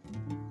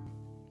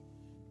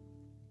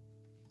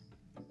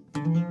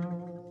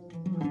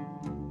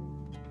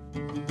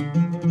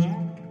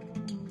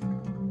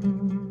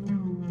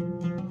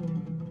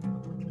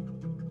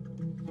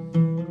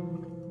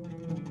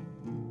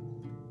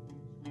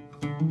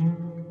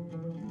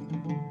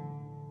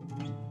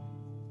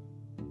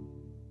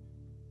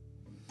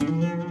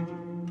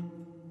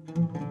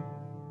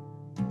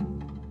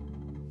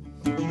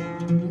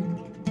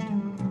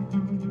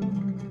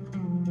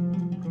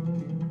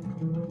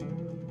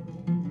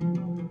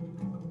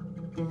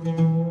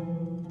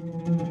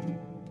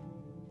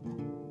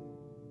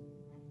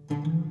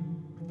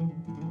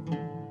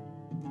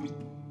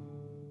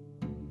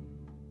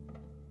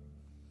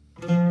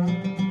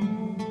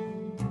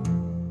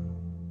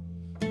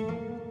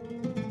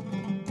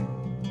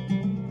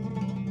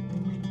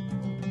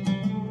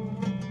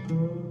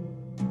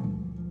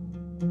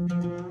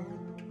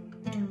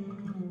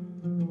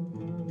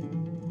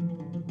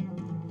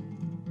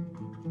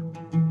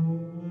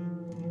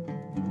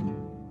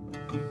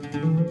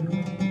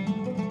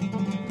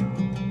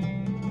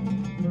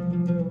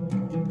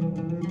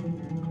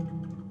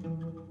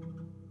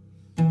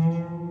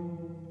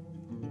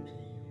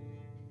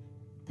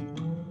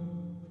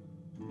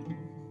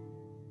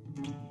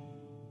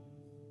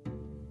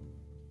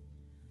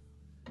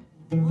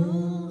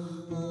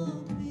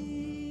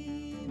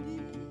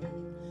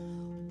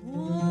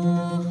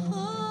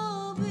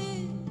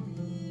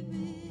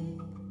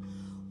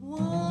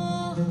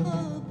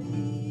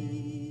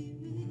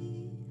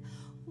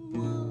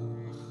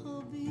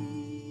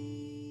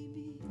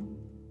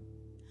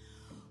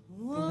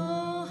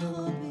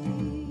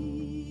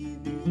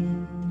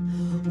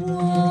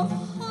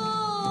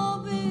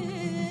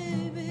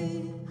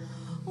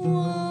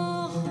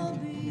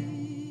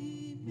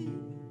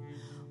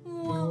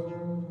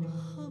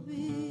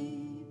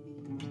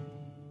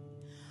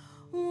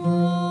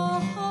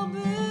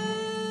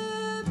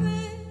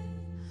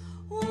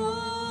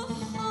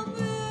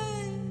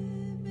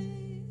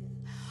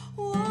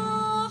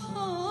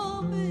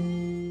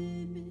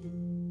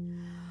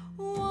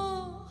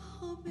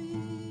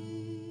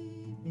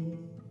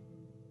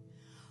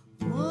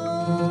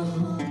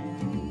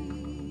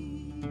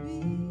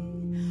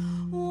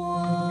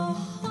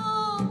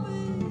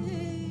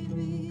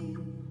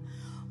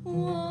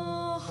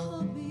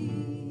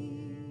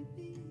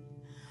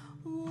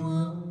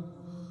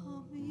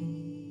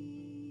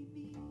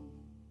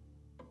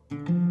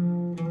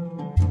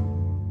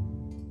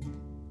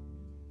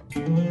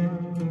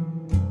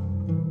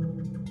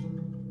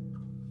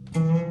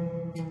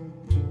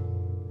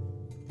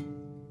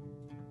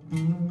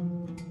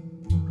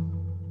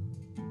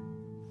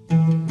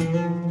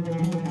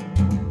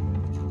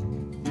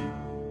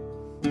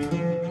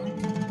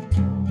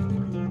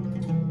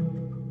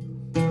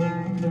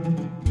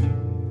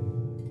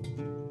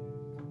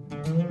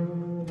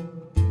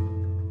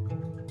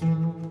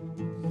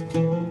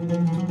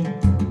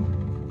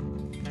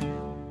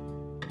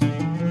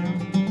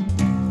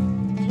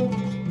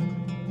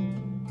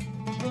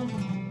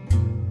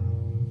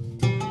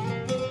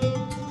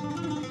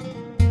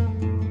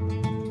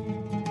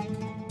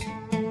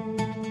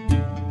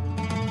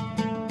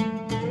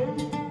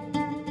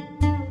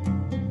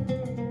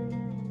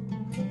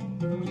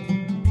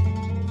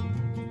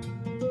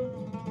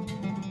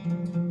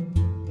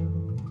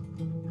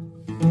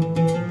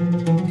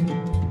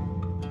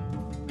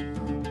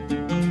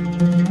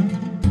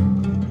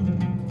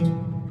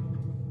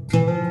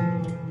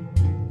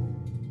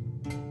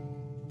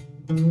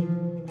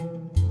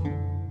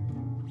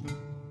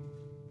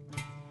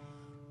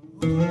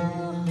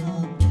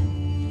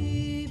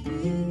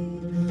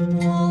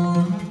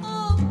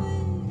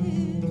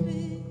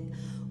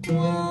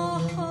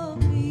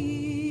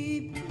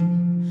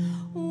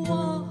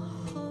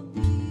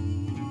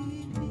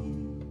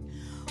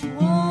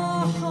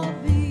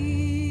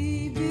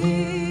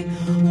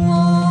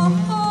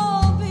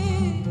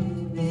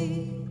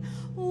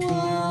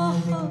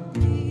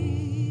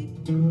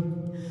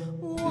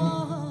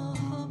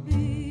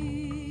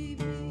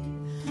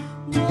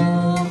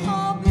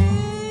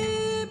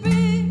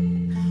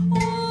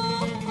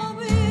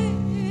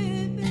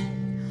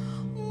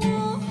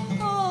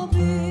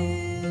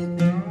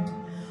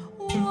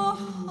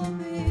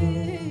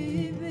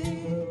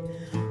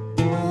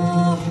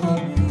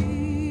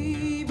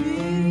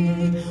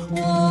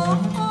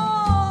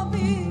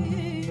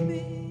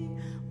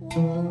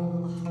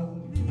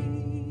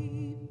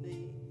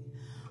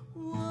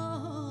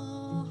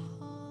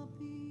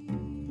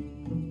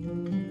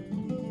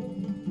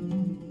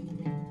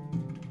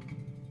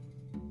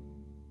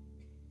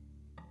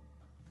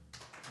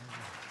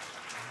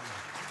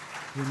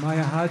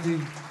 Maya Hadi,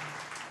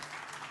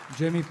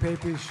 Jamie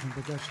Papish on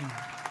percussion.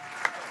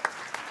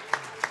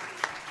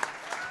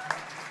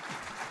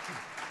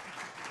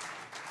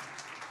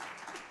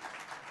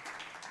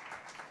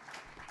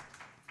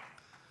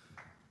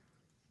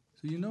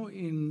 So you know,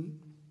 in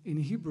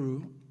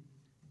Hebrew,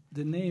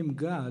 the name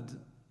God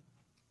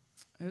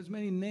has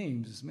many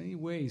names, many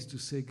ways to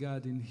say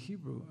God in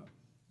Hebrew.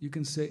 You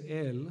can say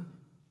El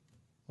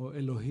or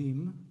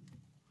Elohim,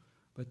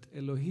 but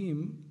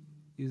Elohim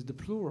is the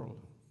plural.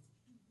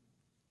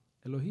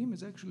 Elohim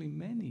is actually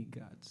many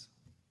gods.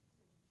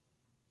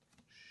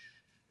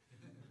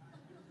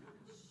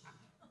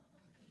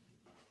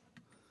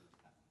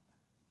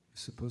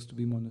 It's supposed to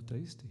be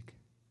monotheistic.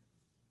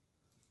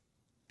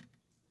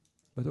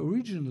 But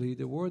originally,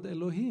 the word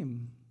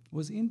Elohim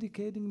was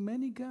indicating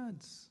many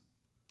gods.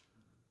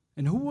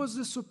 And who was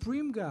the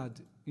supreme God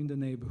in the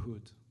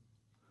neighborhood?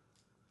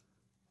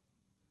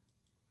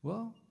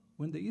 Well,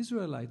 when the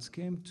Israelites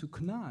came to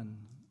Canaan,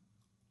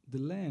 the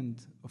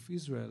land of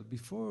Israel,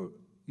 before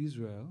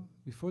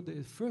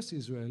the first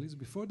Israelis,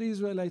 before the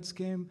Israelites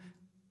came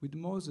with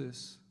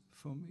Moses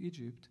from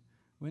Egypt,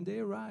 when they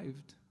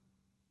arrived,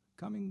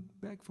 coming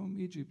back from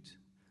Egypt,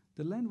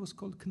 the land was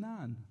called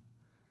Canaan.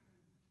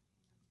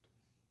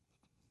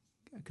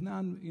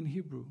 Canaan in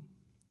Hebrew.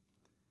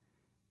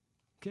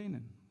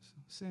 Canaan,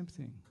 same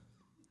thing.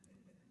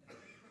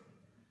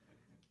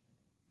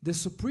 The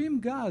supreme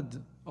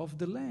God of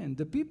the land,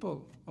 the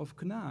people of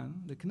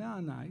Canaan, the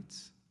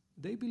Canaanites,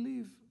 they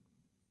believe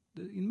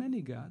in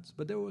many gods,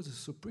 but there was a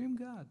supreme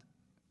God.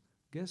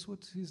 Guess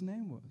what his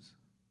name was?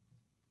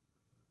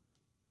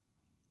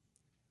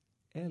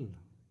 El.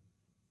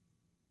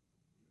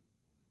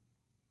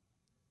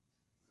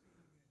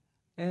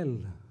 El.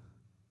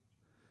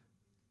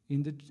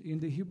 In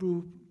the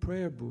Hebrew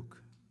prayer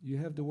book, you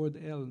have the word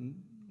El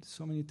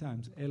so many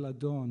times. El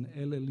Adon,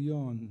 El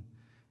Elyon,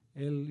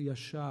 El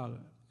Yashar,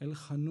 El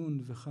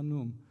Chanun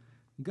v'Chanum.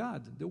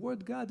 God, the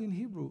word God in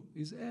Hebrew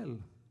is El.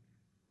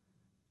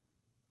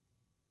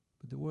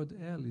 But the word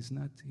El is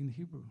not in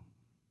Hebrew.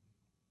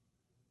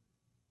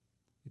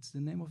 It's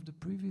the name of the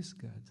previous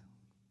God.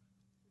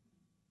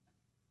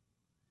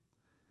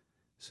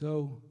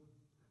 So,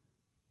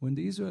 when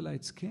the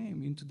Israelites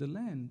came into the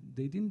land,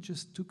 they didn't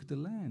just took the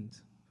land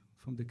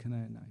from the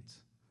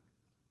Canaanites.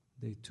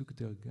 They took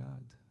their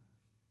God.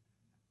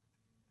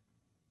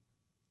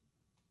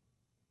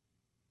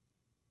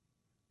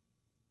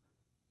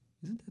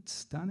 Isn't that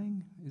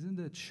stunning? Isn't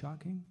that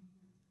shocking?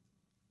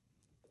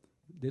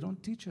 They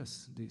don't teach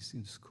us this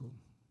in school.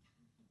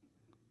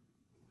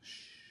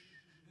 Shh.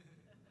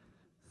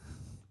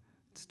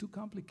 It's too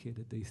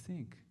complicated, they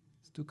think.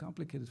 It's too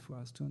complicated for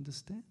us to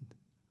understand.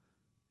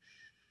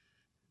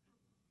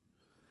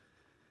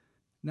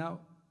 Now,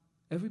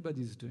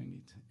 everybody's doing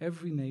it.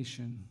 Every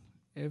nation,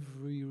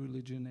 every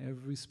religion,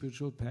 every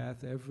spiritual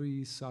path,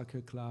 every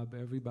soccer club,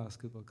 every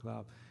basketball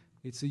club.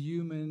 It's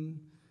human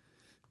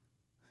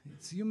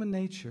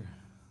nature.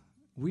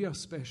 We are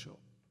special,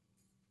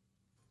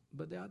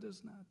 but the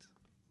others not.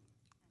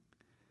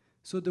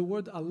 So the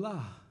word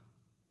Allah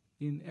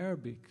in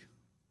Arabic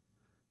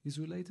is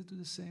related to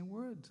the same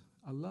word,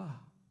 Allah,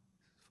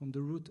 from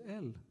the root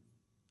El.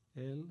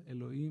 El,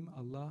 Elohim,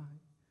 Allah.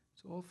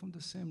 It's all from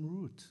the same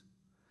root.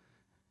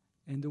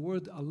 And the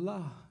word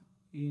Allah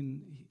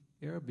in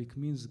Arabic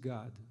means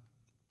God.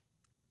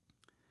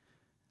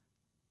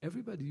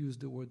 Everybody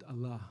used the word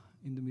Allah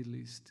in the Middle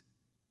East.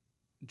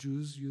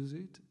 Jews use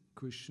it,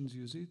 Christians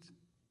use it,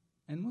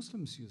 and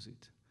Muslims use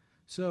it.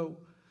 So,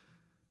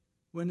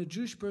 when a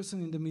Jewish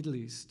person in the Middle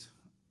East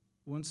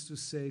wants to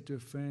say to a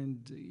friend,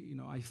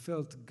 I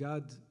felt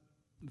God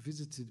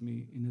visited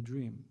me in a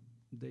dream,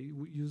 they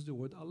use the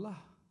word Allah.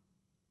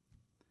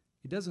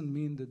 It doesn't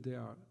mean that they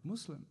are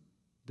Muslim.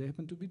 They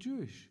happen to be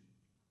Jewish.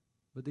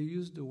 But they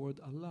use the word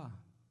Allah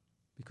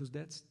because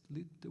that's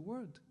the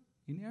word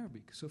in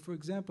Arabic. So, for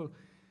example,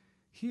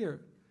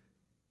 here,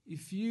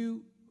 if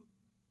you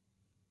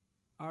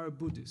are a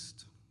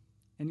Buddhist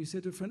and you say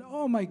to a friend,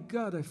 oh my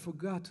God, I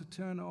forgot to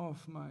turn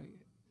off my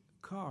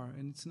car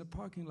and it's in a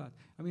parking lot.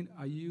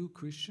 Are you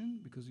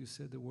Christian because you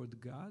said the word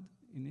God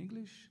in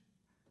English?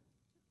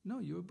 No,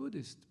 you're a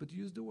Buddhist, but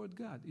use the word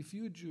God. If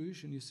you're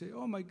Jewish and you say,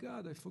 oh my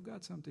God, I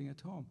forgot something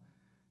at home,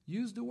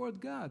 use the word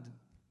God.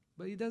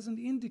 But it doesn't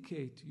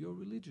indicate your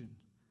religion.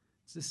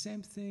 It's the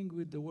same thing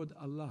with the word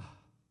Allah.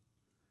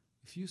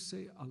 If you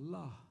say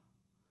Allah,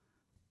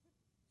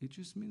 it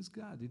just means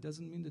God. It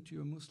doesn't mean that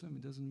you're a Muslim.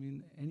 It doesn't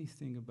mean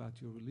anything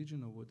about your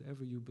religion or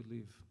whatever you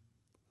believe.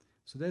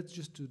 So that's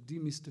just to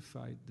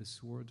demystify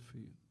this word for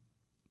you.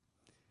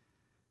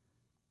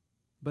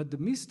 But the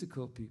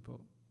mystical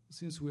people,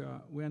 since we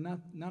are not,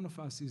 none of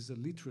us is a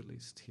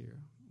literalist here.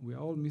 We are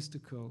all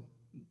mystical,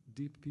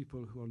 deep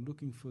people who are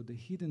looking for the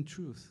hidden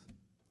truth.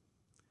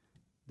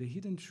 The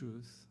hidden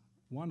truth,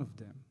 one of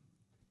them,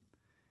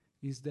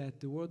 is that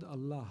the word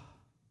Allah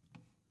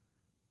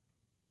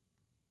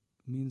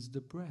means the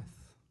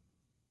breath.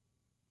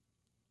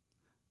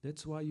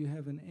 That's why you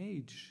have an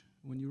age.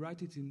 When you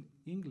write it in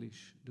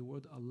English, the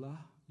word Allah,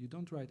 you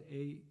don't write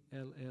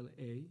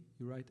A-L-L-A,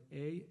 you write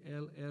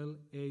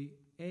A-L-L-A,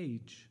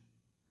 age.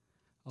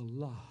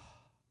 Allah.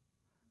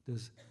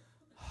 There's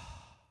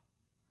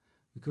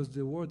because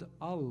the word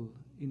al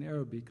in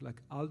Arabic,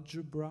 like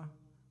algebra,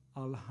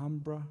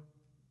 alhambra,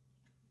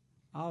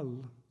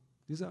 al,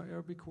 these are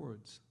Arabic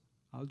words.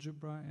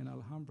 Algebra and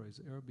Alhambra is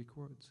Arabic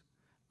words.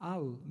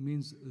 Al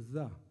means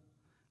the.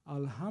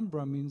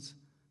 Alhambra means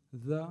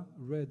the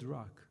red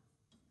rock.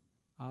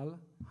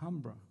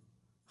 Alhambra.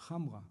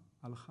 Khamra.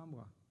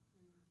 Alhambra.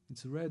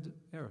 It's red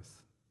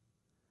earth.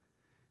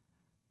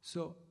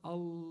 So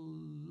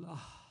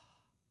Allah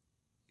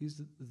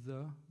is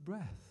the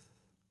breath.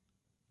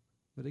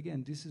 But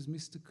again, this is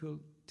mystical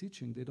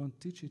teaching. They don't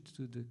teach it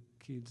to the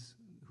kids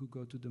who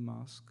go to the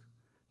mosque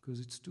because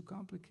it's too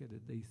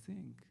complicated, they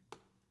think.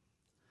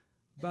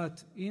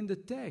 But in the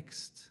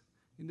text,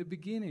 in the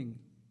beginning,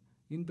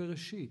 in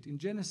Bereshit, in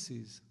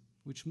Genesis,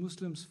 which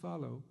Muslims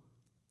follow,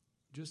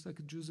 just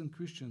like Jews and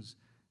Christians,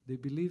 they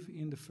believe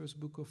in the first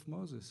book of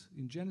Moses,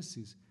 in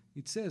Genesis.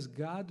 It says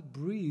God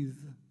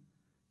breathed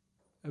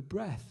a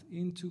breath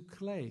into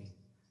clay,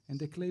 and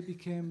the clay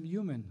became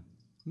human.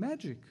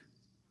 Magic.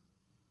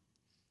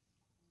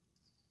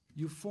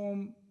 You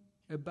form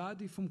a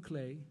body from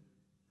clay,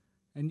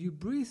 and you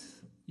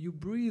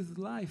breathe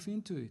life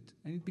into it,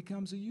 and it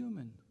becomes a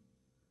human.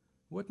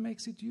 What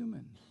makes it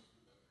human?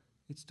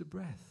 It's the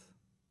breath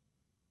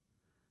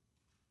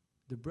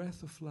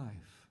of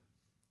life.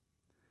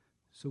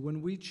 So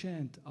when we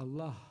chant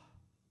Allah,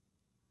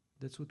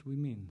 that's what we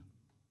mean.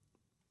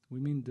 We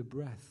mean the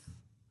breath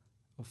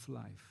of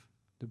life,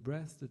 the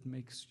breath that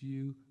makes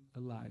you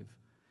alive,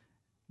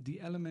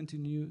 the element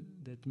in you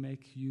that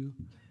makes you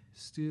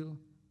still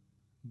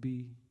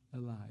be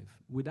alive.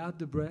 Without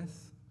the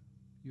breath,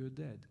 you're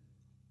dead.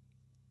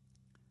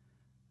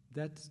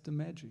 That's the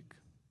magic.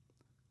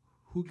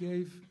 Who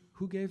gave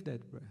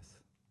that breath?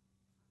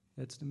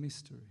 That's the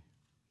mystery.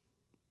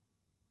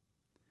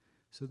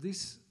 So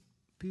this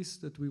piece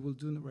that we will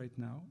do right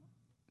now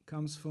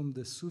comes from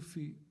the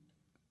Sufi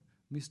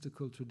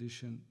mystical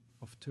tradition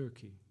of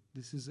Turkey.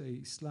 This is an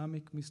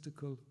Islamic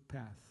mystical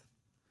path.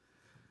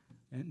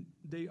 And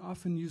they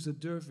often use a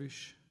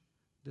dervish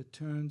that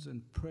turns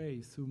and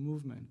prays through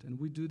movement. And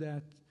we do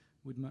that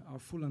with our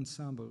full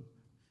ensemble.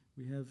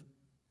 We have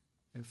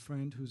a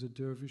friend who's a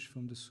dervish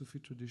from the Sufi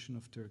tradition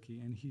of Turkey,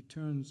 and he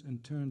turns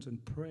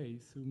and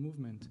prays through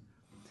movement.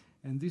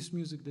 And this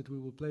music that we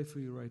will play for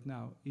you right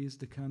now is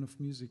the kind of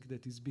music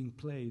that is being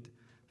played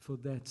for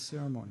that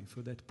ceremony,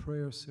 for that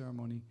prayer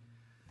ceremony.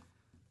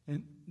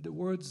 And the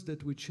words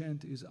that we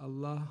chant is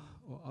Allah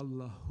or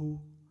Allahu,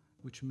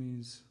 which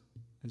means,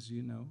 as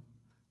you know,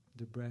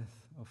 the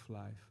breath of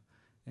life.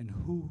 And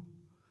Hu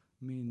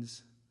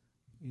means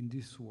in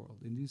this world,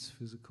 in this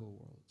physical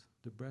world,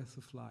 the breath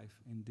of life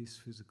in this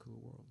physical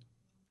world.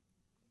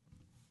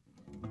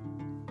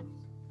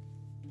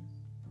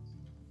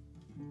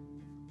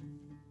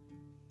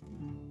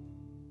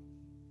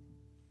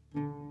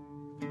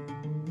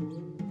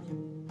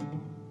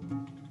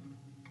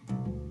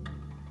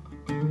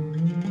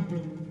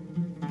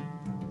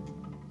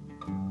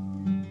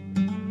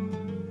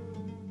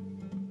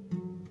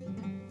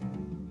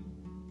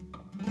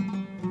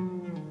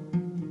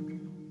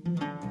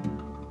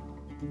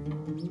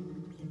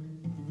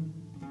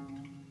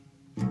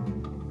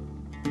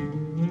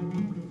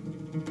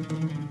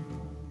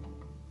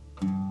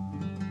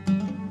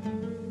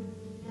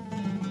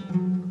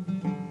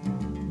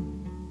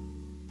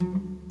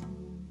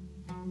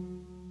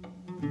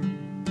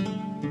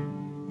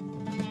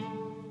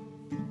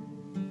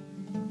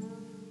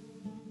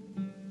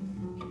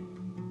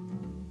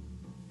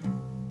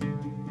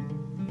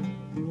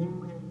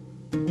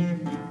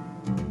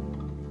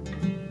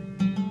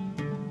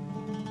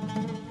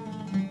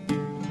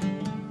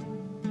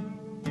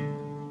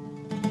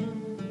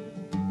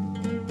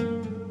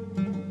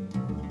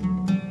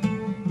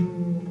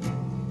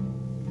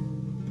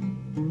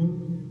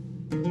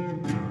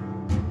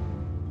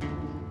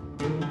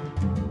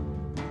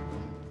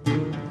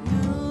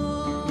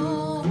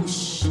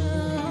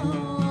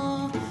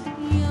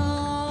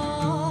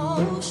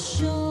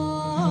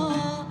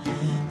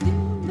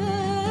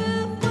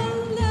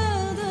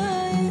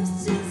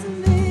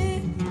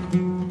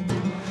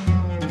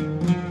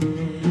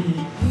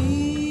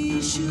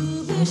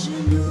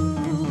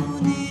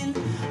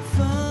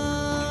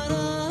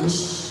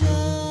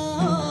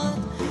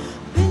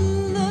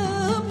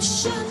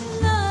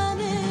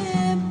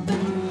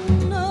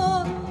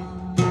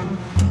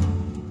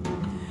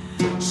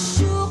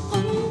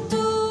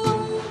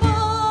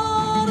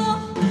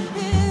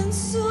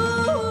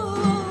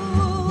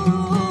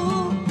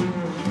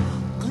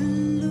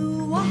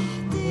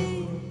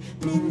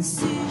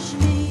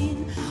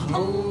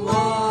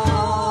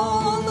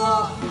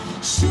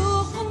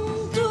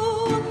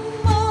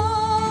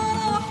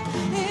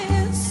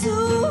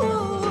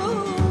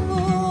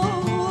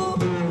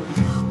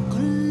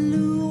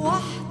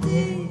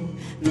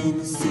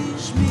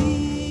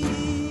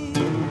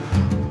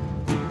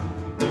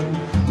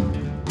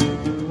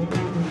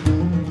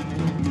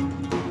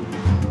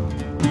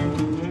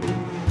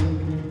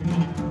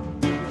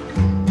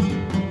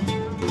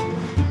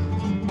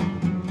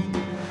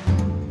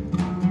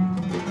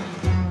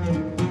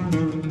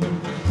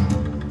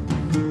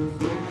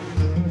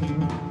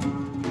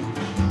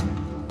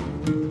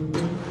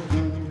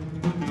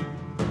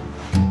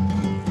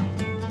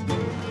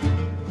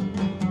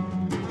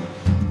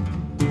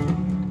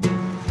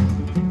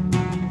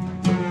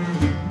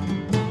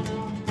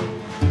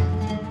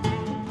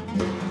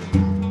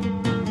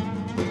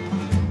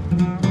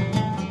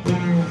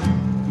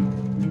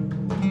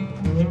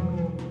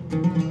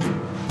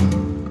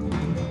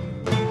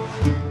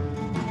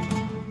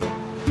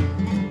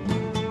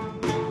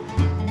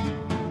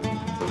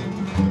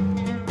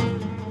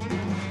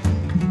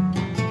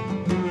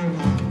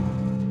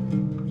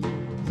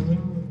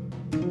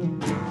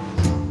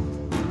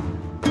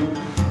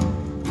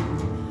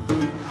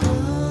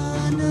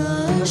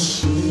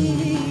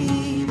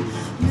 אנשים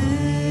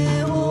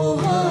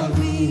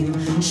מאוהבים,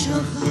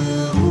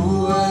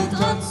 שחררו את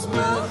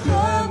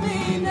עצמכם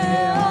מן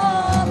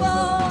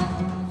האהבה,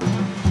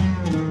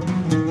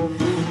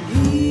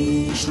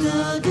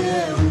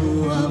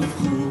 השתגעו,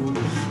 הפכו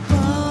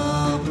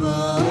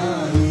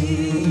ברברים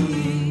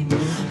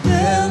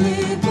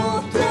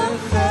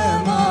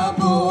בליבותיכם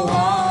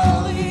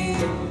הבוערים,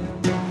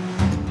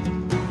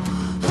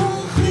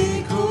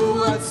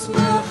 הרחיקו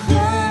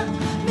עצמכם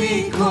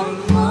מכל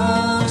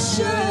מה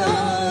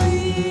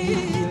שהייתם,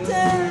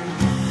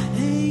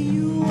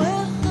 היו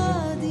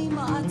אחד עם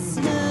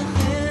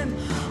עצמכם.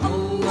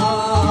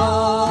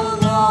 Allah,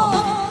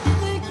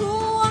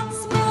 הרחיקו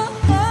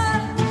עצמכם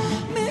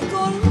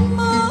מכל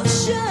מה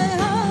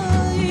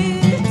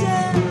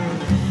שהייתם,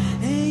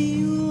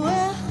 היו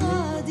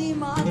אחד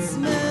עם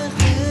עצמכם.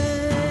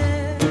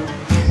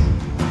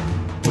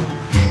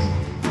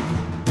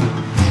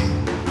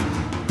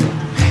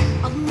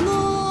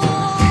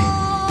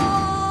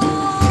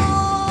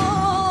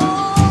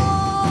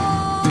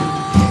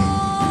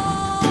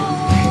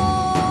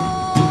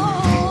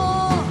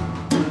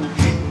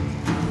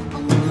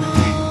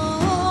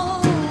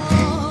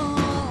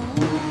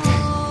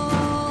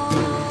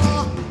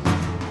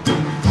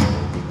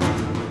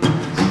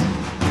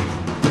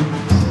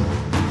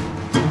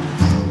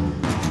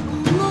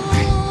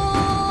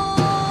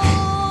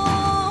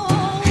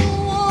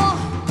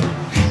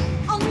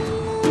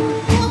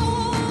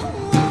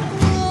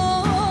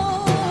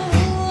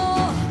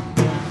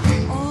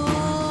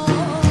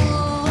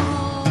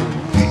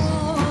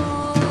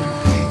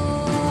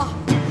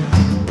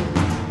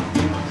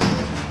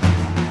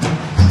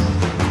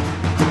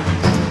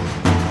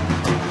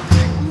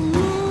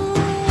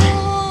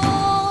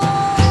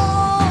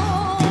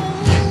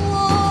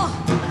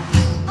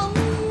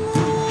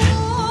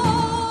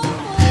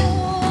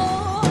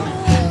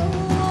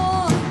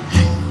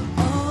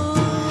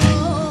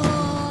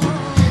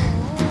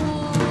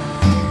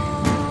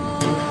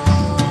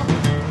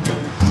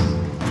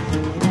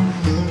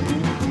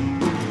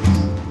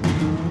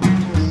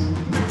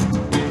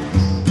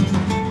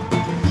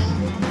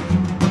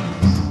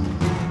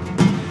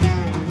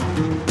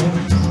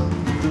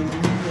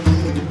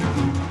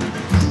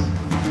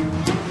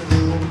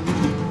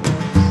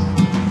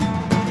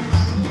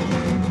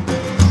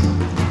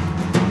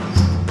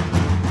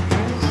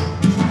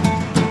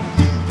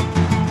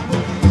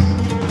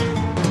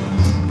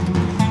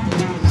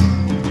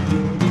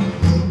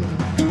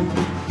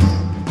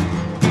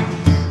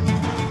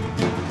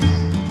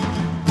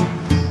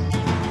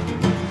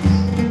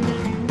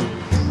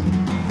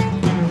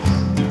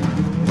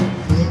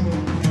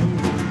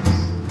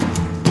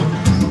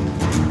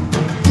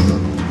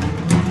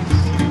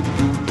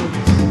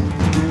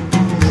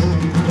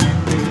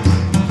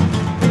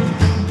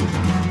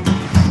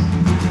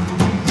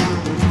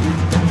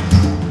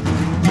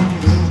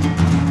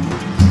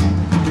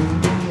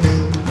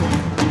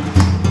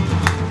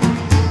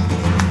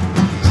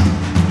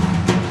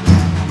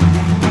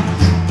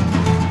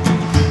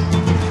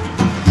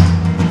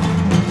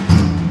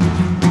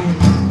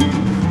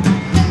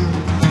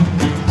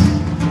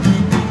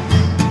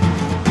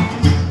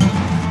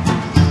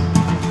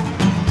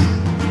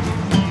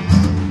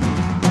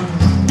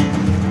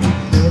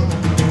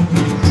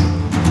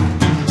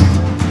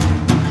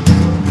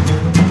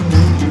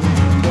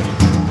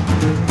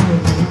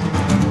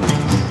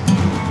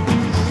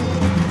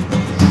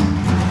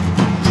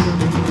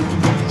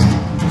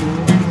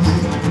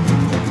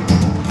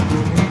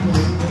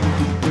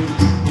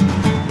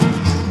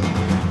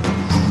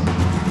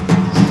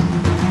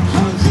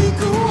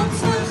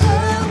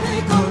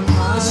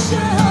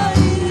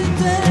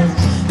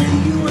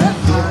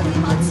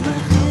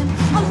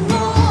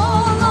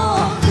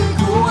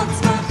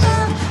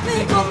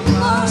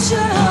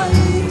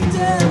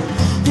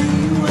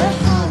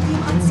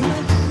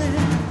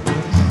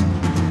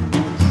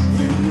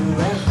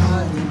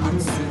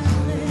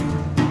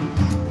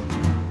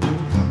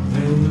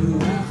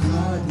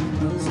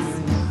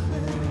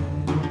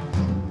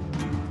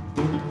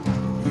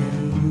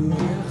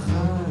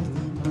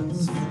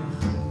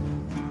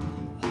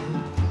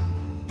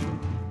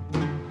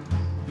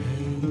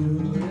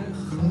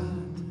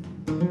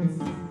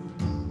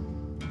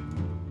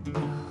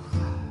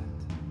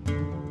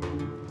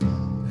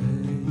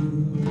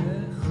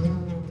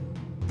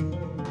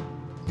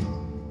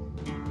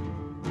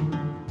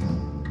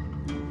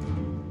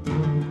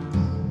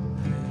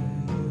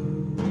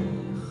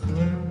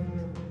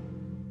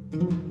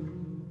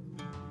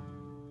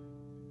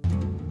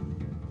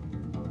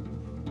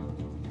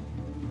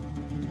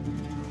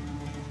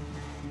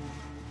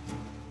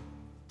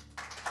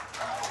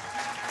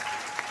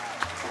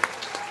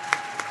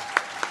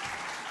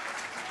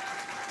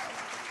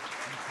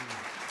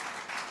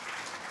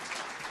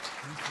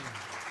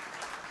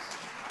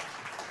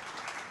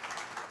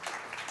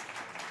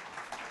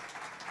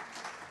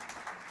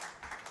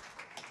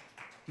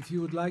 If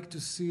you would like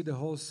to see the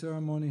whole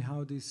ceremony,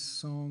 how this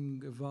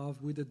song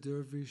evolved with the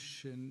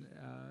dervish and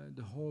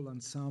the whole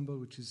ensemble,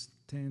 which is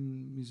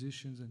 10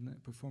 musicians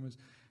and performers,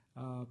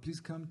 please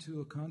come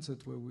to a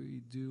concert where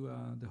we do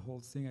the whole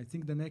thing. I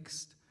think the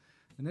next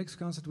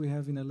concert we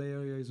have in LA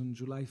area is on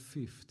July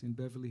 5th in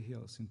Beverly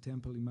Hills, in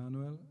Temple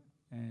Emmanuel,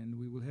 and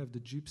we will have the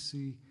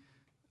Gypsy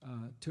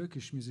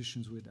Turkish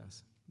musicians with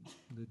us,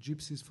 the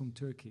Gypsies from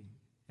Turkey,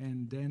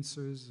 and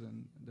dancers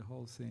and the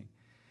whole thing.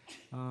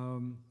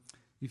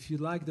 If you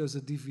like, there's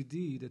a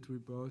DVD that we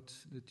bought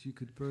that you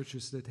could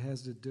purchase that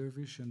has the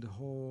dervish and the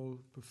whole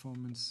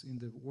performance in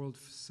the World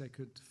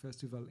Sacred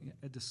Festival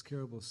at the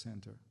Scarable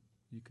Center.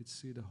 You could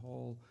see the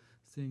whole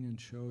thing and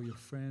show your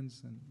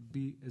friends and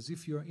be as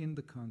if you're in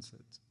the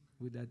concert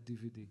with that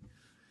DVD.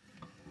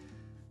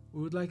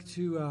 We would like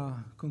to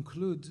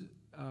conclude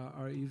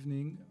our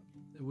evening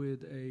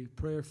with a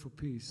prayer for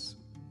peace,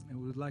 and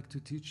we would like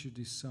to teach you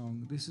this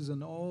song. This is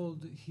an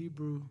old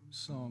Hebrew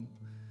song.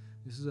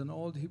 This is an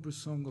old Hebrew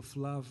song of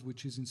love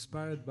which is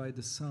inspired by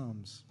the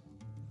Psalms.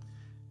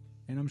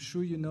 And I'm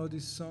sure you know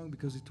this song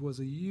because it was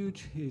a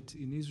huge hit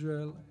in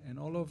Israel and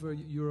all over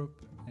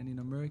Europe and in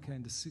America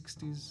in the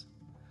 60s.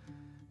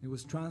 It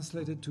was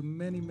translated to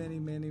many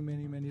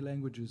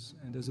languages.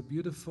 And there's a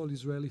beautiful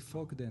Israeli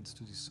folk dance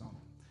to this song.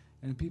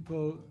 And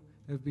people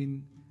have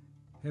been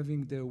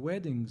having their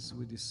weddings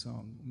with this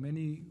song.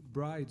 Many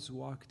brides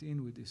walked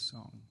in with this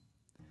song.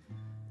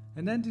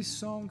 And then this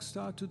song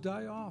started to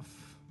die off.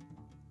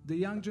 The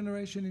young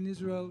generation in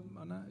Israel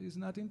is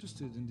not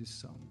interested in this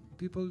song.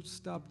 People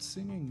stopped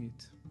singing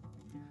it.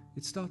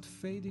 It started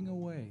fading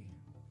away.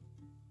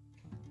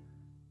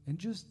 And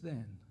just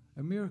then,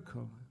 a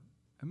miracle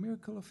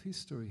of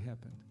history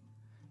happened.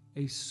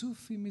 A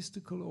Sufi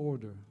mystical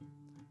order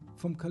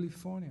from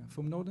California,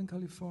 from Northern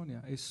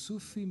California, a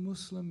Sufi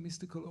Muslim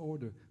mystical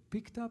order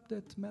picked up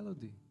that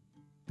melody,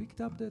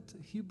 picked up that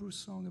Hebrew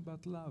song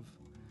about love,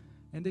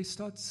 and they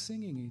start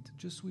singing it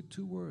just with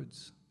two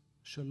words,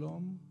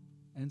 Shalom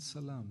and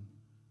Salam,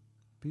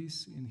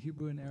 peace in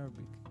Hebrew and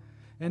Arabic.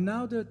 And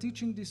now they're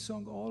teaching this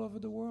song all over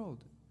the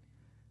world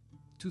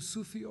to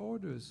Sufi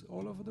orders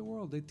all over the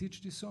world. They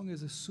teach this song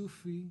as a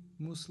Sufi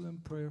Muslim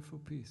prayer for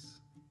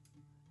peace.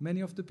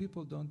 Many of the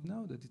people don't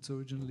know that it's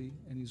originally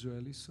an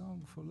Israeli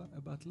song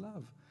about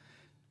love.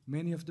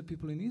 Many of the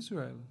people in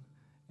Israel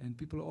and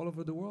people all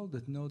over the world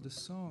that know the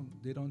song,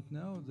 they don't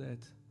know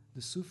that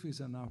the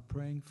Sufis are now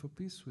praying for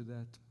peace with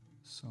that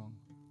song.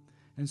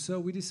 And so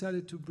we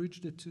decided to bridge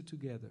the two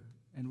together.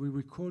 And we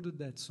recorded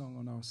that song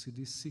on our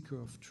CD,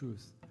 Seeker of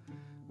Truth,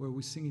 where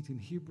we sing it in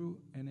Hebrew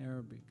and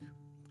Arabic.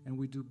 And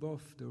we do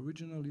both the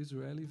original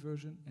Israeli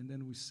version and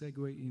then we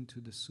segue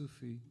into the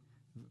Sufi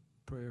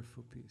prayer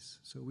for peace.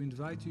 So we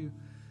invite you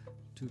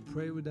to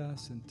pray with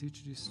us and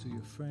teach this to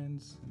your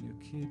friends and your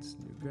kids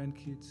and your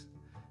grandkids.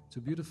 It's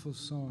a beautiful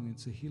song.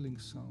 It's a healing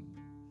song.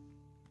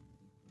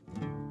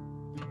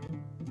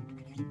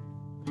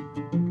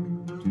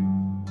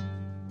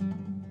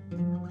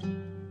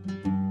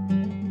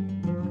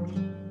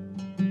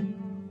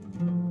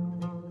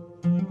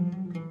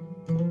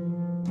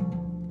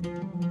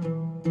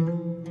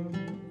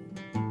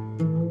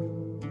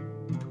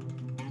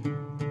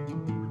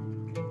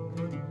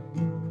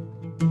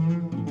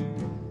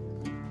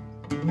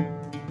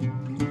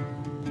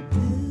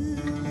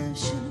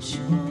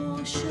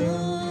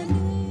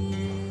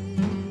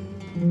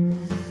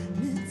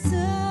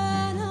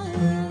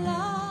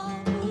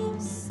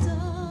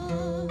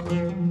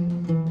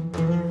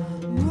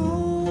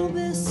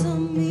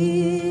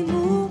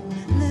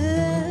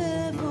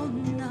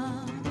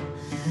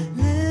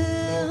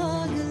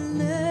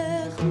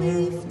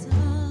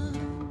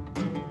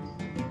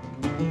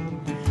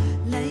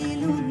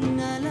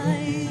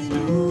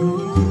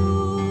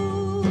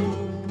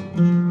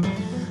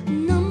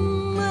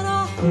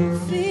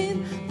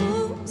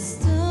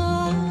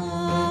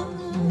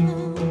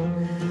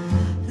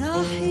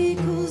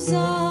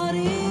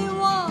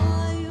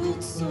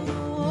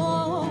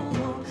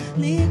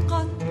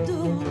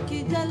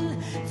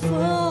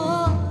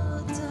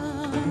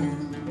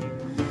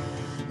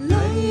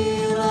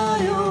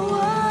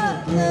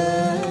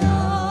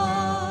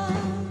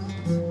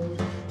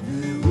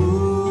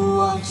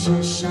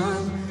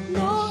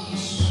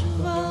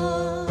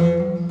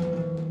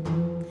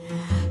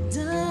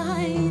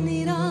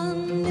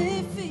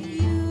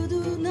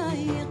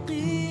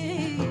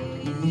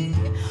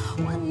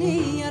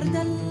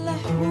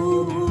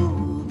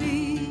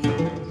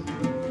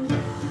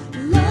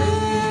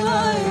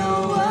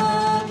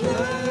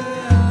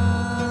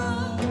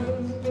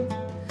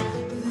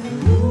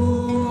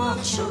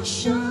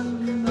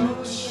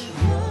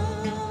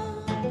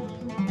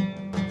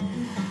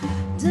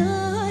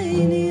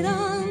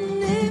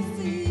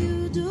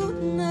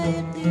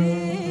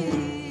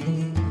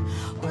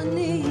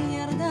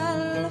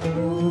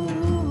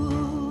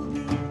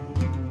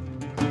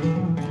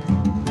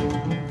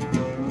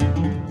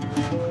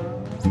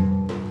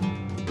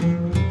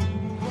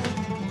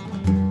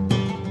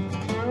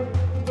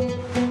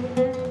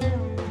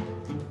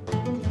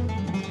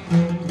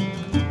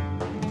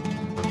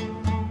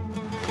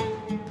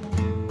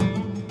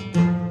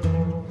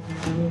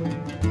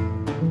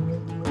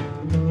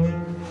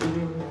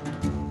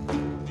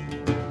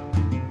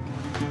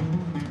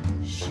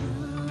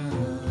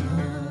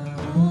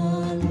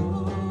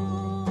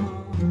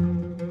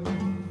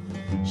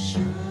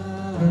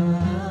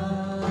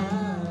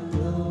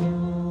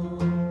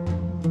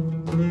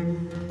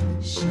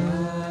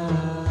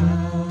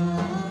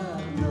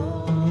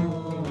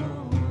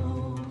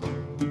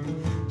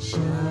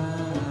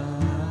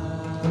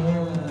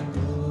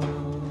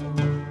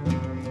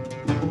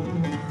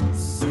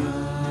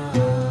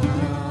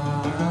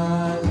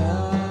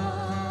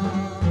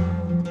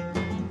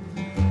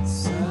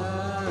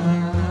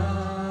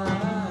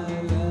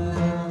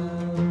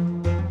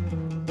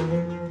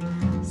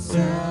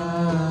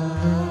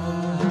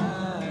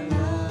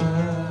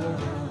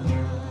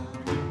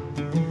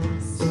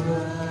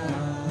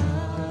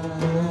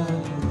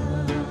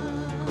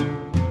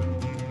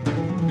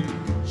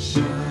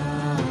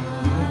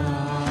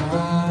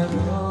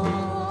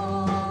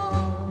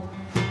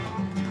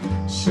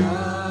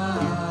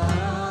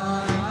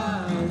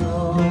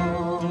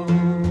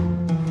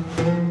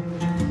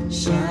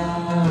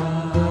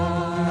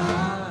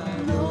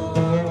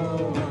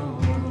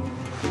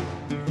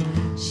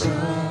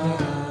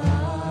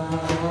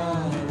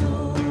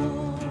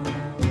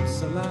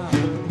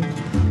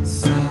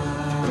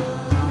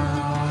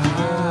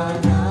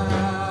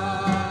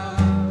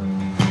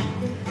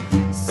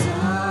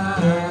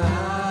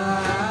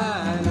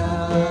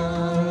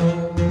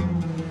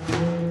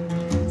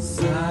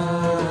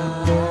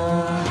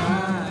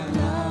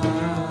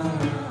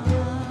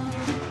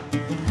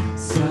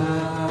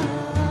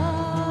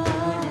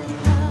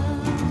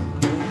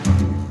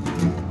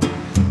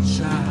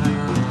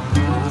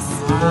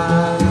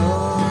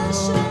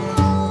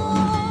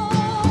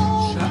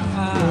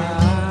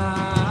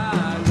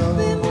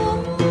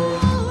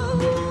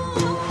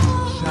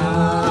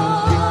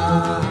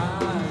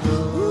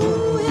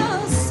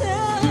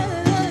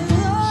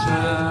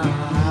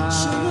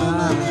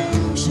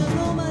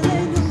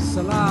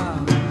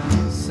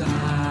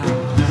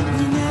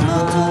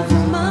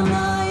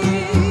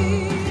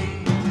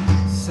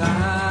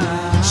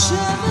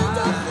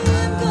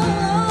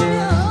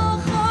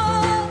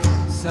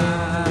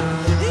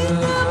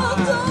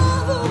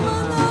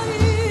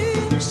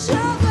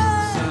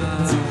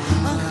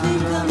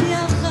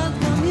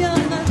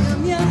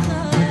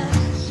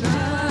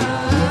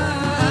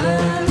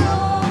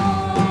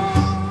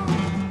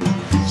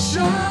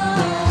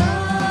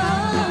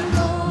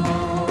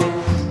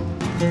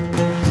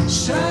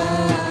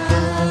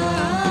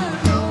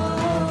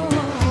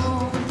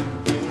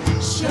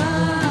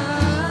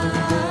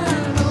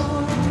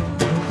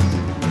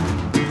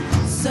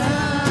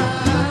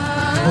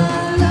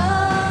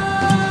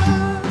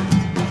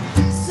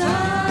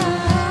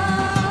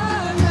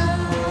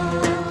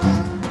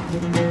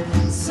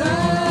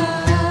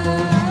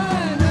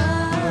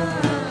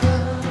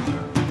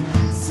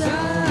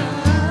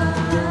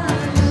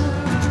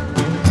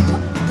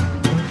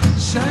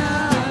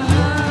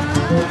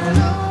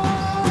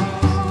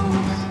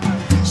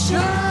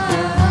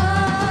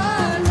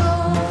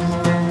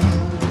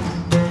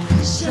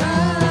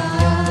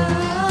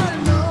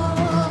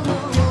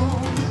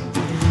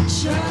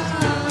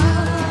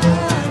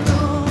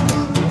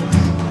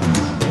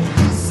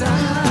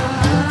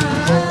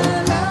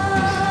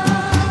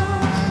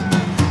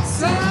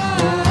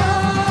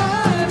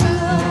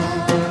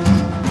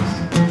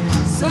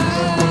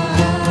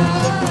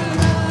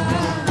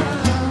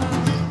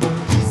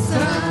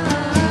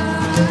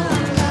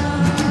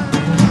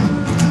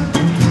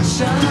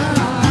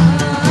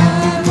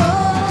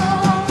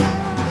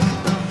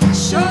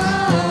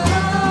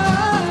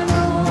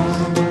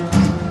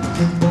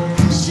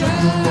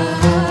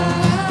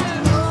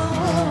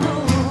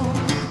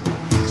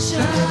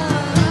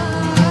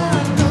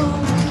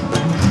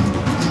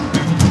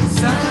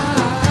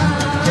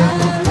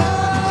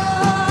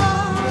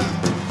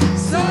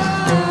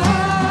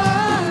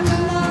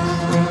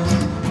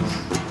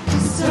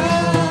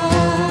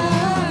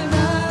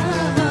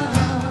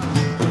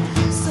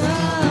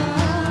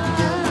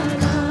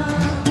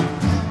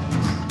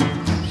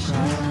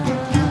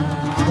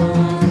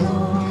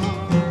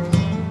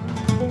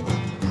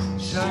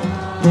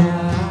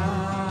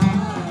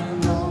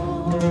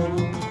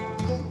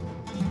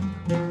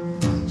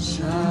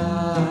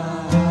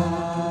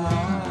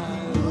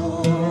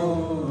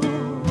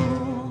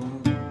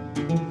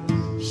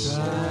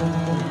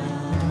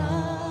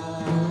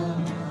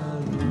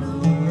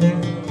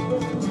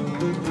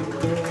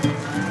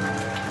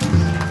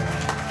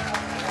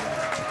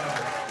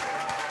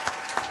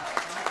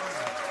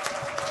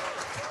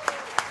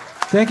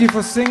 Thank you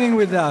for singing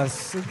with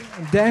us,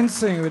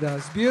 dancing with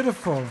us.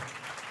 Beautiful.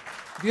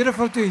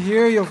 Beautiful to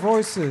hear your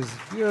voices.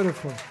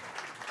 Beautiful.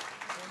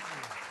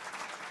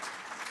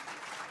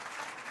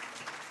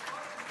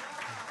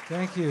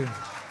 Thank you.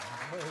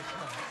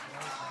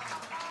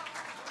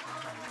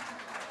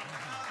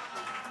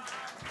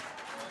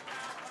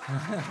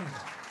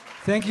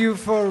 Thank you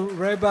for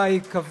Rabbi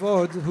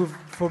Kavod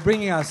for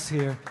bringing us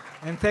here.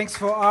 And thanks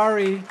for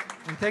Ari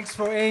and thanks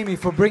for Amy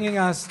for bringing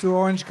us to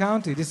Orange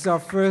County. This is our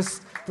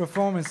first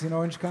performance in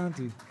Orange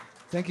County.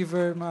 Thank you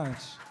very much.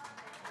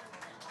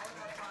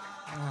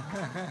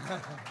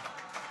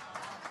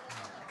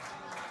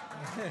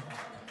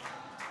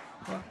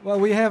 Well,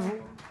 we have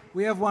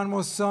one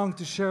more song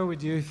to share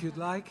with you if you'd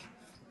like.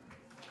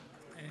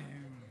 Could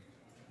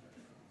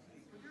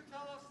you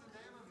tell us the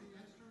name of the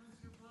instruments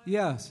you play?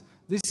 Yes,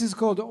 this is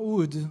called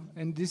oud,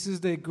 and this is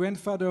the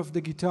grandfather of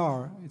the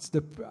guitar. It's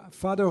the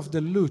father of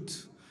the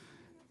lute.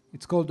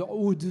 It's called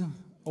oud,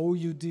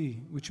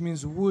 O-U-D, which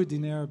means wood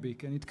in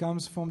Arabic, and it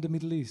comes from the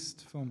Middle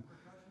East, from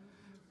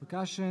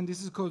percussion.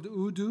 This is called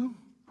udu.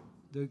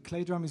 The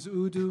clay drum is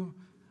udu,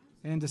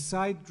 and the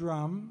side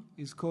drum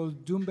is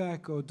called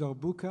dumbek or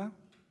darbuka.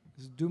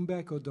 It's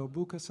dumbek or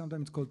darbuka.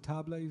 Sometimes it's called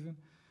tabla even.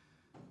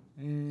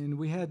 And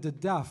we had the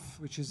daf,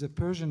 which is a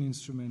Persian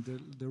instrument,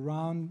 the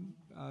round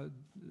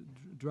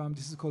drum.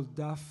 This is called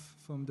daf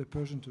from the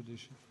Persian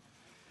tradition.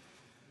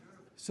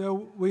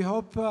 So we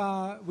hope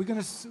we're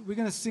gonna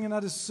sing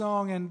another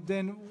song, and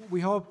then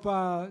we hope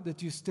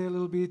that you stay a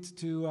little bit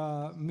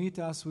to meet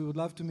us. We would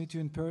love to meet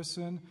you in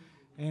person,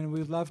 and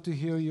we'd love to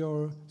hear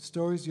your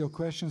stories, your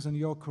questions, and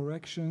your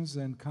corrections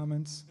and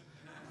comments.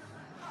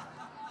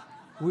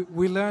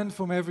 we learn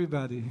from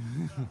everybody.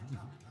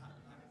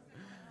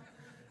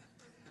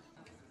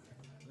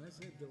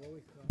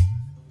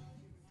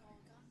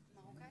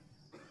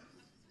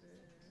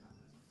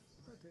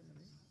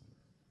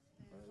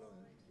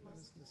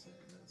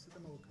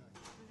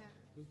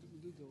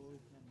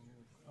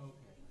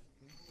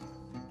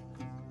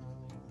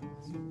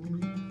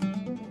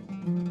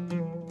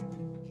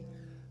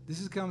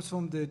 This comes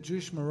from the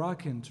Jewish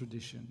Moroccan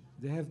tradition.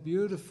 They have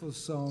beautiful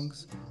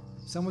songs.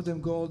 Some of them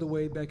go all the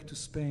way back to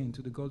Spain,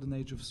 to the golden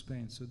age of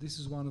Spain. So this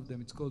is one of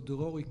them. It's called the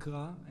Ror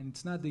Ikra, and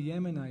it's not the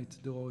Yemenite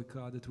Ror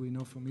Ikra that we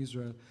know from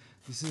Israel.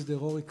 This is the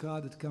Ror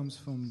Ikra that comes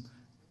from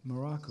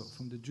Morocco,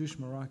 from the Jewish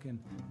Moroccan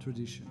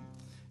tradition.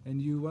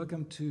 And you're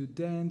welcome to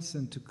dance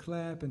and to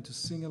clap and to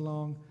sing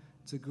along.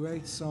 It's a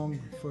great song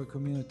for a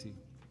community.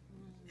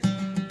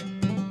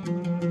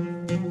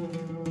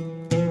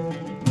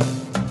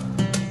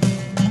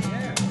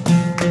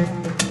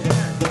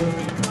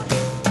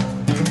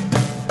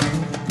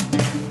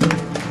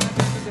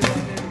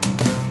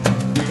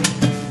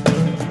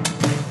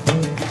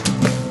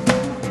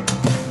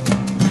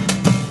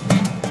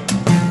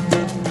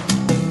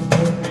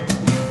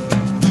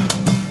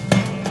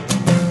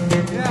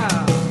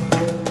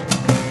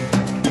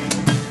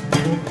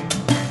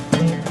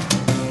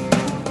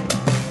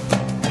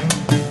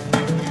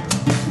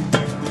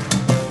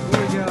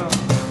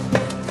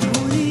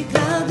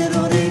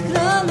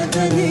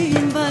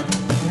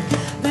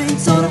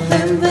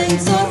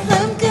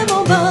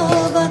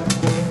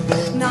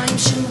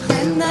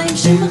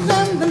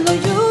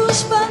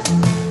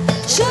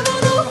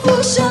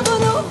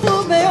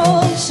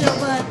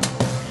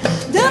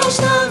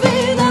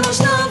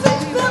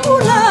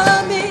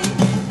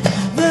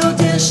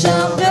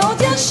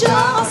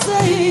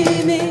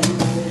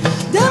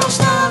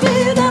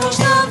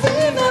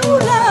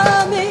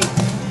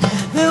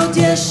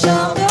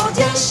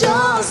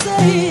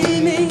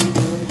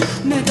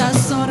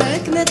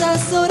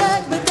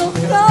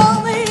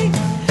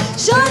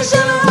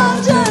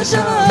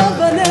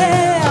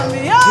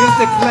 Here's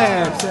the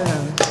claps.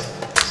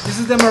 This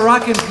is the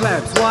Moroccan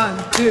claps. 1,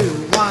 2,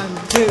 1,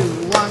 2,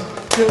 1,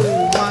 2,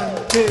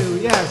 1, 2.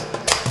 Yes,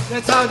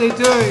 that's how they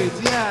do it.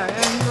 Yeah,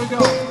 and here we go.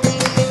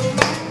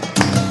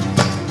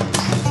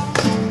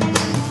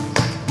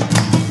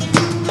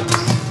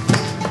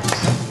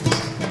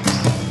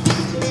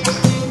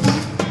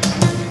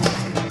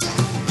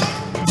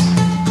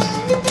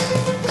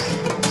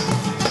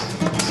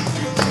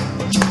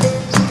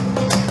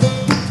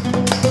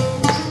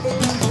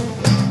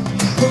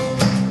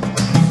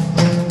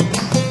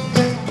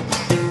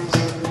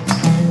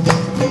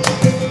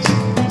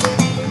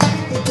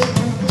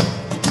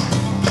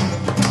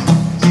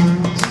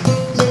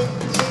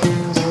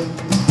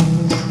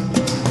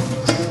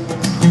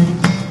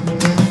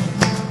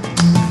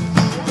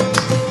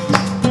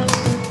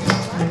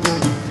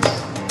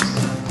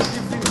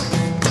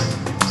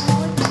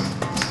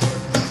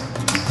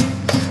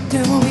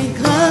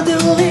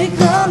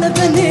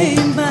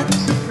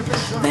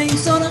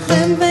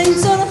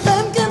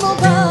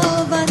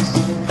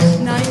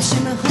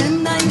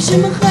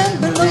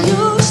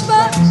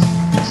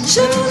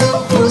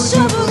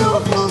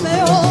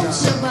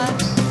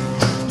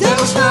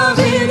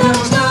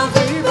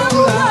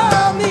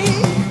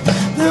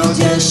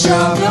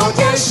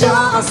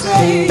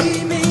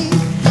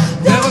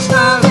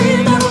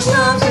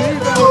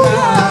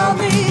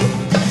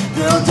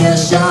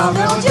 ישר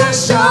ועוד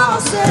ישר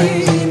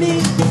סיימי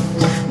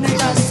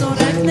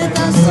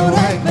נתה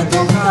סורק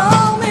בתוך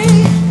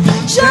חלומי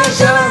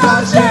ששם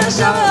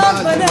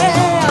רק בני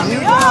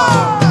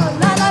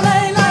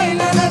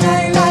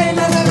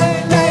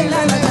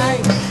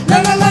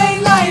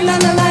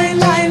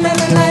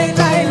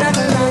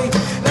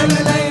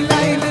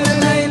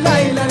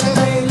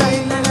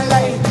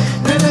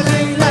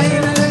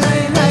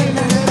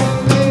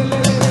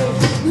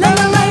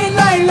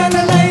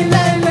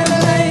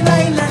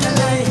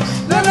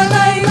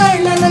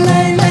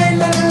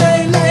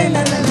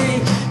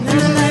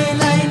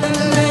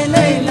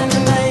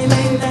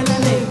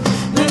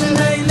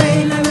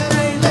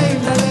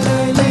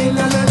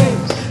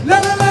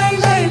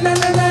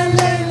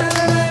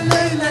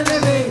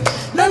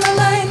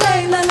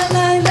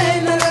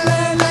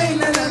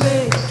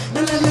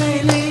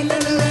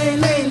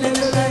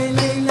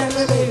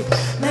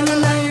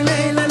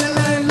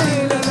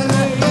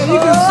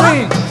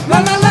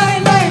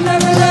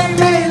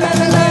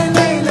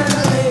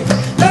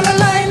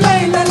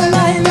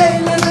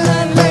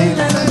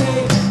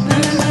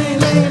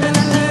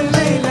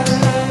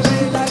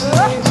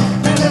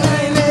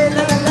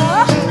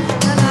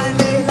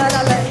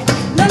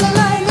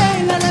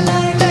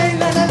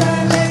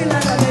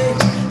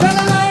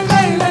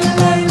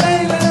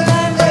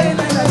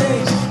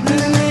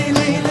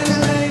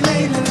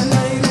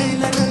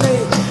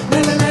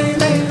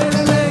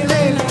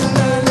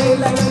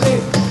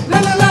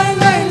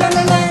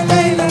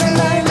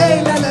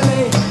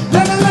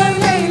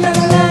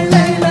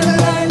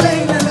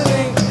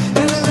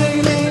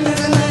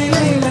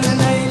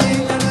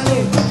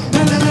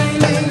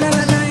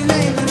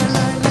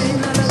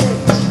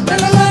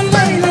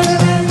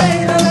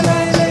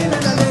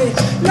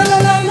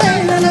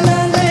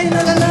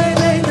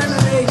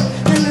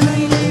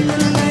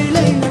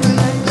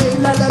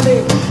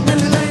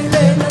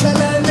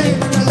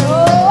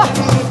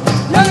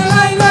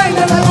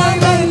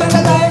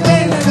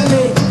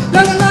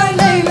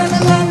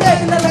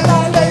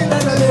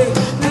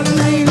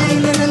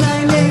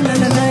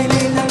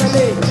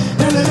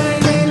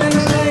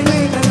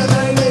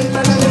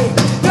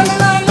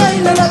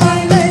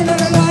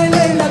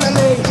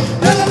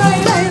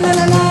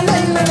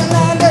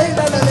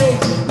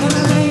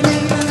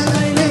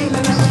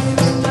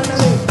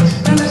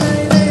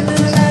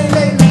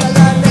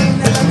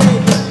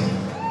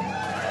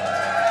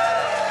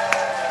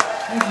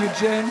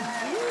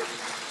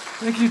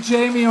Thank you,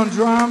 Jamie on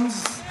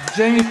drums,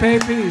 Jamie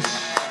Papish.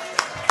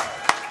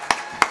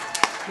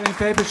 Jamie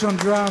Papish on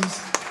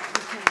drums,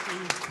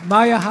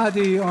 Maya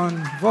Hadi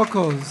on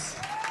vocals.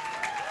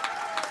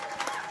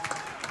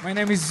 My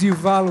name is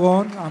Yuval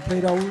Ron, I'm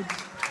Play Daoud.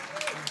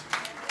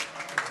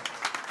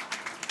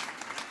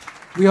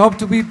 We hope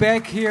to be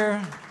back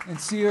here and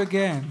see you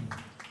again.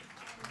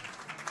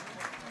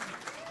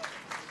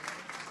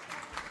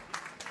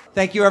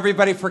 Thank you,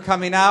 everybody, for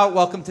coming out.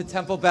 Welcome to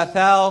Temple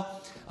Bethel.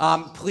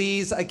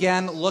 Please,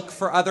 again, look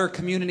for other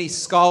community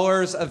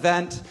scholars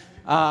event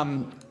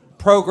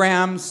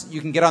programs.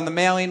 You can get on the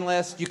mailing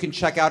list. You can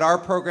check out our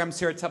programs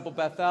here at Temple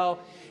Bethel.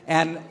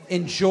 And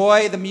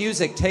enjoy the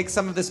music. Take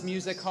some of this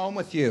music home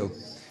with you.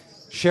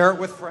 Share it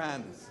with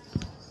friends.